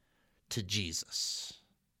I to Jesus.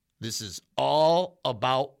 This is all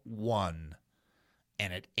about one,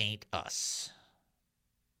 and it ain't us.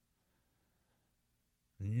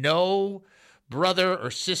 No brother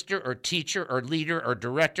or sister or teacher or leader or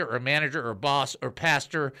director or manager or boss or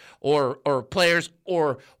pastor or players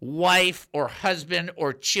or wife or husband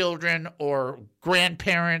or children or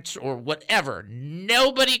grandparents or whatever.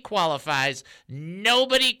 Nobody qualifies,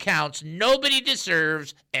 nobody counts, nobody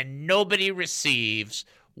deserves, and nobody receives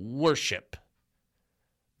worship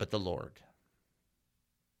but the Lord.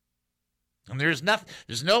 And there's no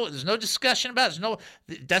discussion about it.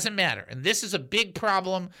 It doesn't matter. And this is a big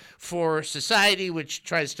problem for society, which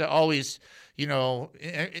tries to always,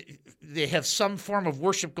 they have some form of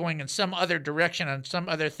worship going in some other direction on some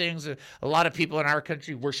other things. A lot of people in our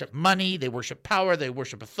country worship money, they worship power, they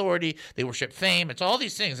worship authority, they worship fame. It's all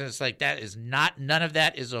these things. And it's like none of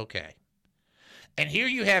that is okay. And here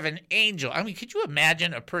you have an angel. I mean, could you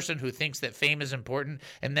imagine a person who thinks that fame is important,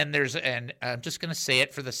 and then there's an, I'm just going to say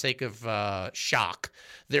it for the sake of shock,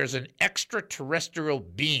 there's an extraterrestrial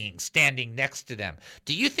being standing next to them.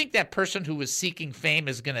 Do you think that person who was seeking fame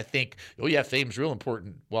is going to think, oh yeah, fame's real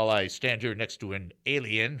important, while I stand here next to an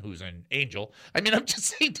alien who's an angel? I mean, I'm just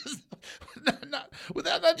saying, would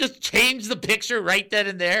that not just change the picture right then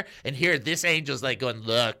and there? And here, this angel's like going,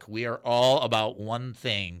 look, we are all about one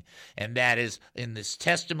thing, and that is in this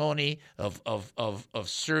testimony of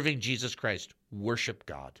serving Jesus Christ, worship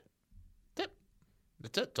God. That's it.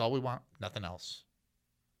 That's all we want. Nothing else.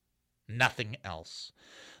 Nothing else.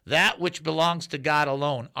 That which belongs to God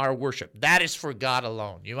alone, our worship, that is for God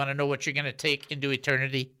alone. You want to know what you're going to take into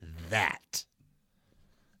eternity? That.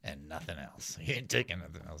 And nothing else. You ain't taking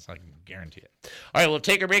nothing else, I can guarantee it. All right, we'll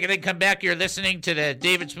take a break and then come back. You're listening to the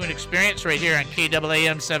David Spoon Experience right here on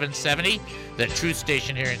KAAM 770, the truth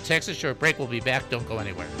station here in Texas. Short break. We'll be back. Don't go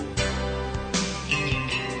anywhere.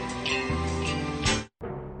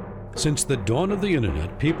 Since the dawn of the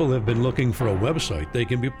internet, people have been looking for a website they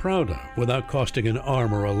can be proud of without costing an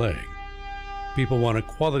arm or a leg. People want a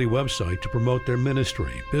quality website to promote their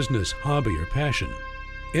ministry, business, hobby, or passion.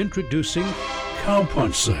 Introducing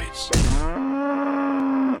Cowpunch Sites.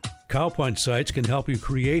 Cowpunch Sites can help you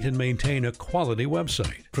create and maintain a quality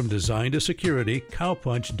website. From design to security,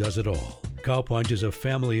 Cowpunch does it all. Cowpunch is a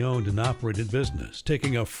family-owned and operated business,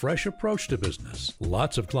 taking a fresh approach to business.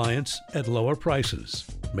 Lots of clients at lower prices.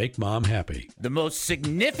 Make mom happy. The most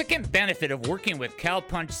significant benefit of working with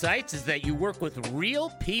Cowpunch Sites is that you work with real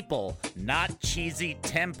people, not cheesy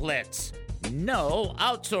templates. No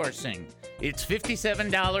outsourcing. It's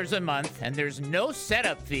 $57 a month, and there's no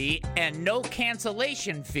setup fee and no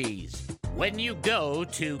cancellation fees when you go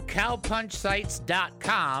to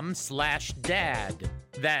cowpunchsites.com/dad.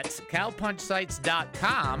 That's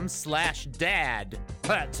cowpunchsites.com/dad.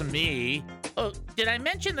 That's me. Oh, did I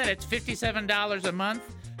mention that it's $57 a month?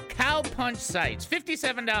 Cowpunch Sites,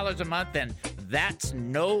 $57 a month, and that's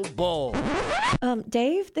no bull.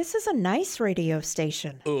 Dave, this is a nice radio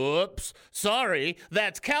station. Oops, sorry.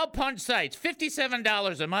 That's Cowpunch Sites,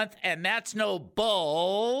 $57 a month, and that's no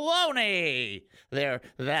baloney. There,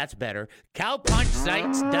 that's better.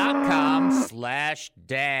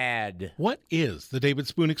 Cowpunchsites.com/dad. What is the David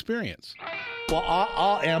Spoon Experience? Well,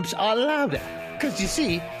 our amps are louder. Because you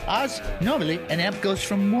see, ours, normally an amp goes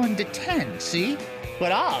from 1 to 10, see?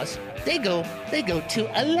 But ours, they go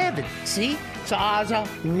to 11, see? So ours are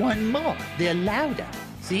one more. They're louder,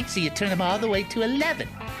 see? So you turn them all the way to 11.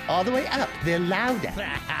 All the way up, they're louder.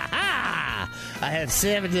 I have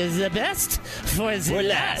saved the best for the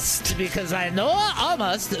last, because I know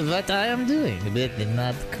almost what I am doing, but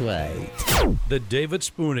not quite. The David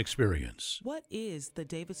Spoon Experience. What is the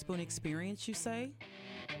David Spoon Experience, you say?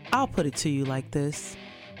 I'll put it to you like this.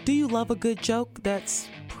 Do you love a good joke that's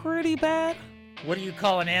pretty bad? What do you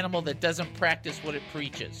call an animal that doesn't practice what it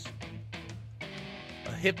preaches? A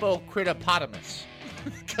hippocritopotamus.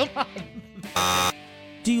 Come on.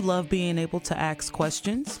 Do you love being able to ask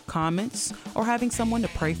questions, comments, or having someone to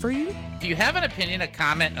pray for you? If you have an opinion, a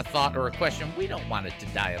comment, a thought, or a question, we don't want it to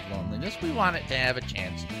die of loneliness. We want it to have a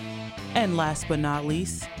chance. And last but not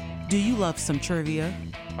least, do you love some trivia?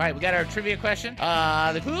 All right, we got our trivia question.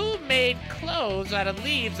 Who made clothes out of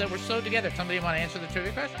leaves that were sewed together? Somebody want to answer the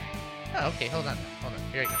trivia question? Oh, okay, hold on.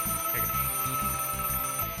 Here you go.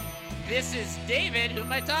 This is David. Who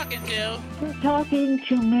am I talking to? We're talking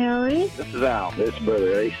to Mary. This is Al. This is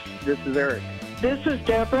Brother Ace. This is Eric. This is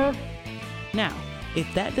Deborah. Now,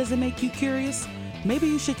 if that doesn't make you curious, maybe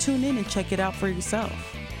you should tune in and check it out for yourself.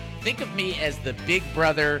 Think of me as the big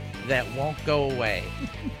brother that won't go away.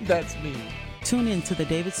 That's me. Tune in to the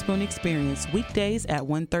David Spoon Experience weekdays at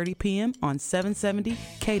 1:30 p.m. on 770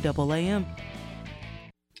 KAAM.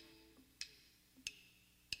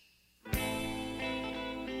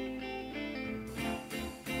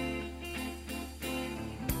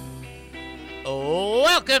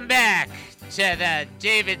 Welcome back to the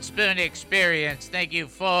David Spoon Experience. Thank you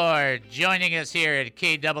for joining us here at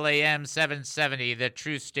KAAM 770, the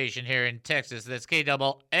truth station here in Texas. That's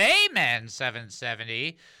KAAM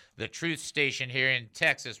 770, the truth station here in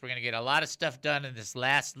Texas. We're going to get a lot of stuff done in this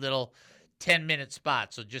last little 10-minute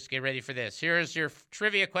spot, so just get ready for this. Here's your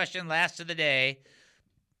trivia question, last of the day.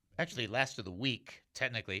 Actually, last of the week,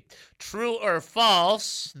 technically. True or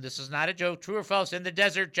false? This is not a joke. True or false? In the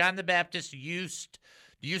desert, John the Baptist used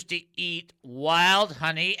to eat wild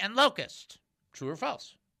honey and locust. True or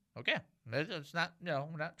false? Okay. It's not,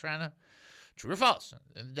 we're not trying to. True or false?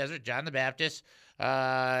 In the desert, John the Baptist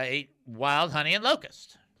ate wild honey and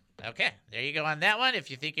locust. Okay, there you go on that one.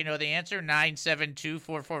 If you think you know the answer,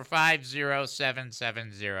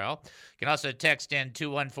 972-445-0770. You can also text in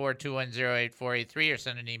 214-210-8483 or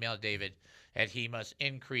send an email, David, at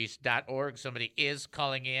hemustincrease.org. Somebody is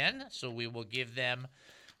calling in, so we will give them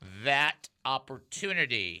that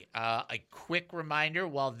opportunity. A quick reminder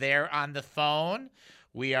while they're on the phone,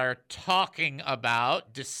 we are talking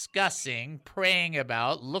about, discussing, praying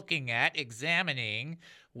about, looking at, examining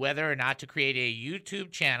whether or not to create a YouTube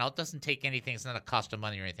channel. It doesn't take anything. It's not a cost of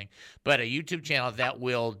money or anything, but a YouTube channel that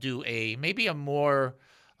will do maybe a more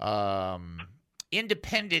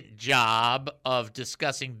independent job of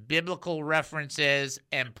discussing biblical references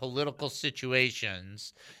and political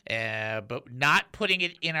situations, but not putting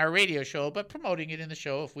it in our radio show, but promoting it in the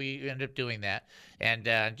show if we end up doing that. And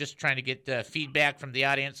just trying to get feedback from the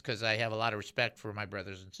audience, because I have a lot of respect for my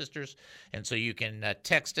brothers and sisters. And so you can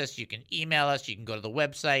text us, you can email us, you can go to the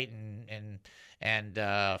website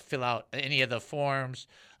and fill out any of the forms.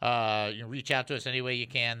 You reach out to us any way you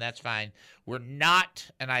can. That's fine. We're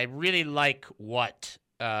not, and I really like what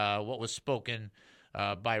was spoken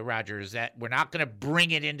by Roger, is that we're not going to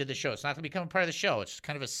bring it into the show. It's not going to become a part of the show. It's just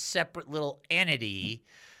kind of a separate little entity.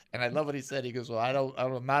 And I love what he said. He goes, "Well,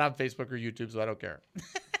 I'm not on Facebook or YouTube, so I don't care."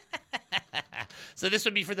 So this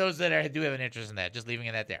would be for those that do have an interest in that. Just leaving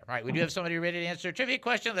it there. All right, we do have somebody ready to answer a trivia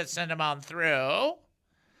question. Let's send them on through.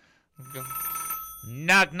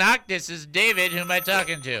 Knock, knock. This is David. Who am I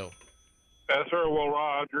talking to? Yes, sir. Will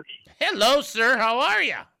Rogers. Hello, sir. How are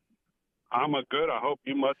you? I'm good. I hope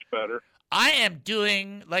you much better. I am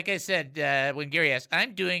doing, like I said when Gary asked,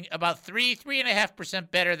 I'm doing about 3.5%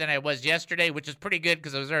 better than I was yesterday, which is pretty good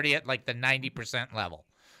because I was already at like the 90% level.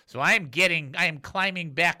 So I am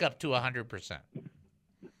climbing back up to 100%.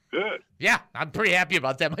 Good. Yeah, I'm pretty happy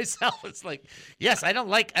about that myself. It's like, yes, I don't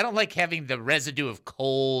like having the residue of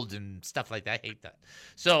cold and stuff like that. I hate that.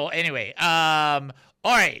 So anyway, all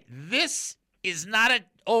right, this is not an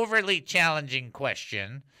overly challenging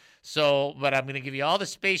question. But I'm going to give you all the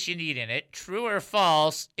space you need in it. True or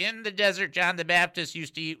false? In the desert, John the Baptist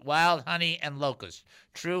used to eat wild honey and locusts.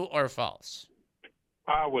 True or false?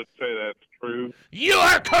 I would say that's true. You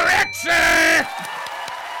are correct, sir!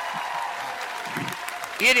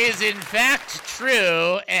 It is in fact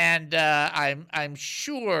true, and I'm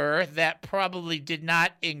sure that probably did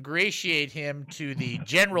not ingratiate him to the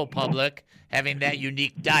general public, having that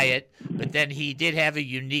unique diet, but then he did have a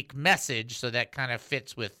unique message, so that kind of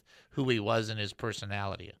fits with who he was and his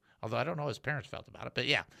personality. Although I don't know how his parents felt about it, but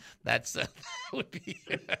yeah, that would be.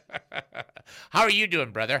 How are you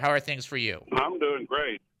doing, brother? How are things for you? I'm doing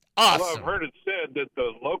great. Awesome. Well, I've heard it said that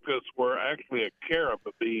the locusts were actually a carob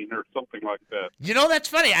bean or something like that. You know, that's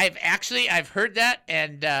funny. I've heard that,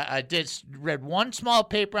 and I read one small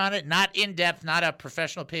paper on it, not in depth, not a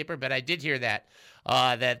professional paper, but I did hear that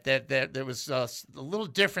that was a little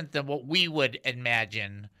different than what we would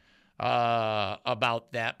imagine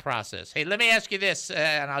about that process. Hey, let me ask you this,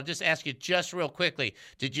 and I'll just ask you just real quickly.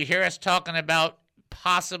 Did you hear us talking about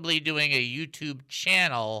possibly doing a YouTube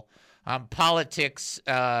channel on politics,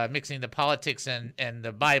 mixing the politics and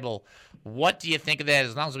the Bible? What do you think of that,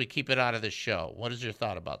 as long as we keep it out of the show? What is your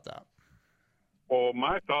thought about that? Well,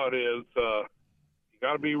 my thought is you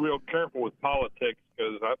got to be real careful with politics,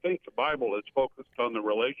 because I think the Bible is focused on the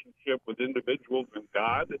relationship with individuals and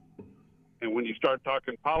God. And when you start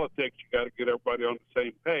talking politics, you got to get everybody on the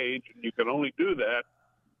same page, and you can only do that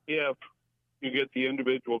if you get the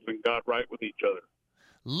individuals and God right with each other.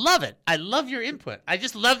 Love it. I love your input. I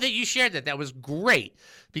just love that you shared that. That was great.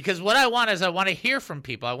 Because what I want is I want to hear from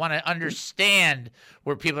people. I want to understand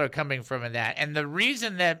where people are coming from in that. And the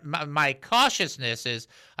reason that my cautiousness is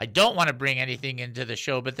I don't want to bring anything into the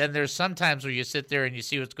show, but then there's sometimes where you sit there and you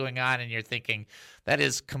see what's going on and you're thinking that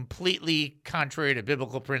is completely contrary to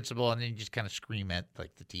biblical principle, and then you just kind of scream at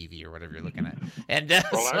like the TV or whatever you're looking at. And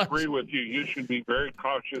well, I agree with you. You should be very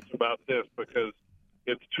cautious about this, because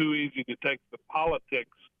it's too easy to take the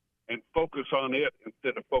politics and focus on it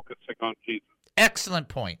instead of focusing on Jesus. Excellent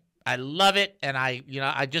point. I love it, and I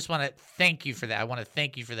just want to thank you for that. I want to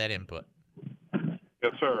thank you for that input.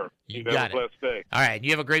 Yes, sir. You have got a blessed day. All right.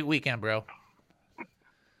 You have a great weekend, bro. All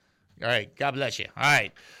right. God bless you. All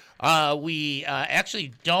right. We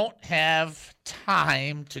actually don't have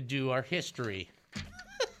time to do our history.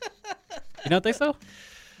 You don't think so?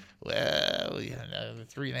 Well,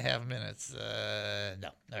 3.5 minutes. No.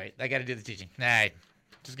 All right. I got to do the teaching. All right.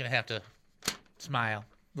 Just going to have to smile.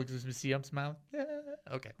 Look at this. See, I'm smiling. Yeah.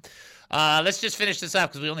 Okay. Let's just finish this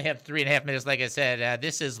up because we only have 3.5 minutes, like I said.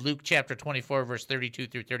 This is Luke chapter 24, verse 32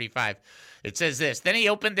 through 35. It says this, Then he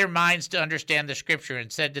opened their minds to understand the scripture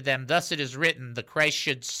and said to them, Thus it is written, the Christ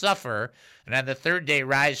should suffer, and on the third day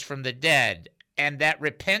rise from the dead, and that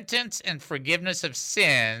repentance and forgiveness of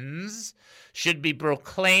sins should be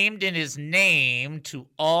proclaimed in his name to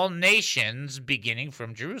all nations, beginning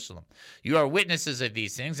from Jerusalem. You are witnesses of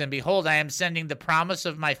these things, and behold, I am sending the promise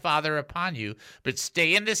of my Father upon you, but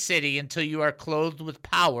stay in the city until you are clothed with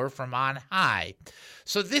power from on high.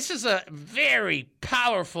 So this is a very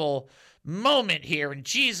powerful moment here, and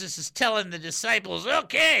Jesus is telling the disciples,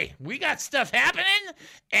 okay, we got stuff happening,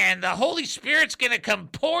 and the Holy Spirit's going to come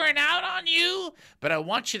pouring out on you, but I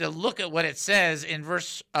want you to look at what it says in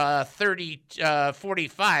verse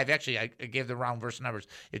 45. Actually, I gave the wrong verse numbers.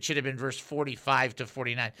 It should have been verse 45 to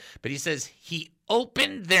 49, but he says, he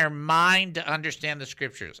opened their mind to understand the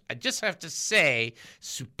scriptures. I just have to say,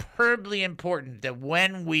 superbly important that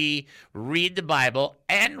when we read the Bible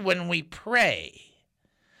and when we pray,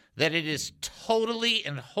 that it is totally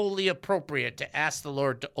and wholly appropriate to ask the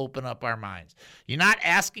Lord to open up our minds. You're not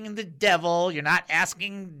asking the devil. You're not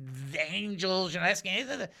asking the angels. You're not asking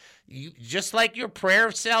anything. Just like your prayer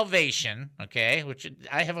of salvation, okay, which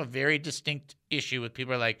I have a very distinct issue with.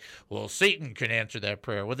 People are like, well, Satan can answer that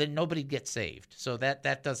prayer. Well, then nobody gets saved. So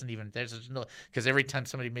that doesn't even, there's no, because every time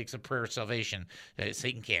somebody makes a prayer of salvation,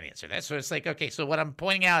 Satan can't answer that. So it's like, okay, so what I'm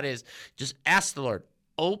pointing out is just ask the Lord,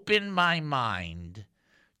 open my mind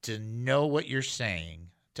to know what you're saying,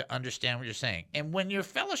 to understand what you're saying. And when you're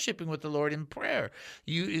fellowshipping with the Lord in prayer,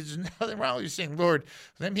 there's nothing wrong with you saying, Lord,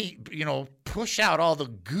 let me, push out all the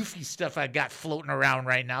goofy stuff I got floating around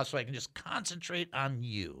right now so I can just concentrate on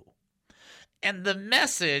you. And the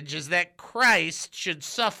message is that Christ should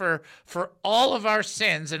suffer for all of our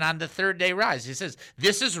sins and on the third day rise. He says,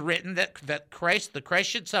 this is written that the Christ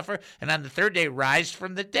should suffer and on the third day rise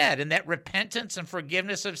from the dead, and that repentance and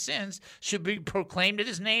forgiveness of sins should be proclaimed in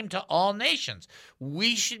his name to all nations.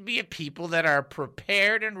 We should be a people that are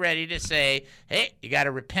prepared and ready to say, hey, you got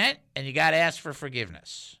to repent and you got to ask for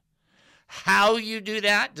forgiveness. How you do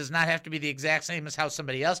that does not have to be the exact same as how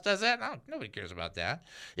somebody else does that. No, nobody cares about that.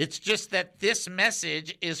 It's just that this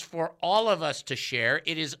message is for all of us to share.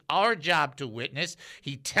 It is our job to witness.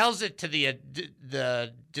 He tells it to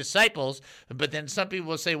the disciples, but then some people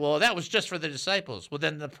will say, well, that was just for the disciples. Well,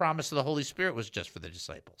 then the promise of the Holy Spirit was just for the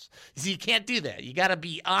disciples. See, you can't do that. You got to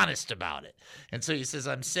be honest about it. And so he says,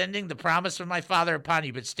 I'm sending the promise of my Father upon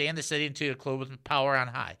you, but stay in the city until you're clothed with power on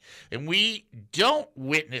high. And we don't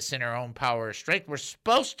witness in our own power or strength. We're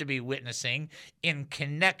supposed to be witnessing in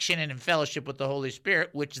connection and in fellowship with the Holy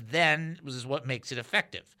Spirit, which then is what makes it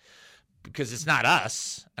effective, because it's not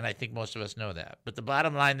us, and I think most of us know that. But the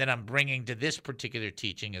bottom line that I'm bringing to this particular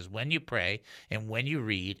teaching is when you pray and when you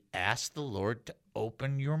read, ask the Lord to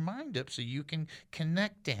open your mind up so you can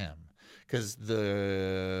connect to him, because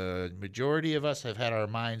the majority of us have had our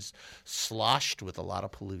minds sloshed with a lot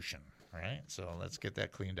of pollution. All right, so let's get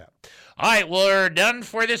that cleaned up. All right, we're done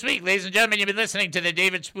for this week. Ladies and gentlemen, you've been listening to the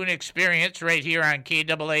David Spoon Experience right here on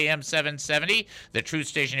KAAM 770, the truth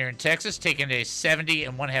station here in Texas, taking a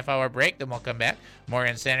 70.5 hour break. Then we'll come back. More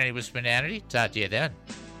Insanity with Spoonanity. Talk to you then.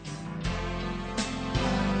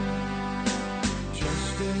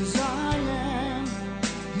 Just as I am,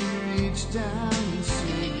 he reached down and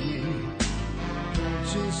saved me.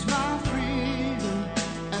 Purchased my freedom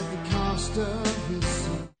at the cost of his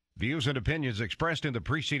son. Views and opinions expressed in the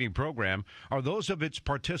preceding program are those of its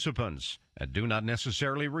participants and do not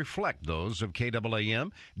necessarily reflect those of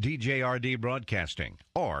KAAM, DJRD Broadcasting,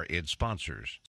 or its sponsors.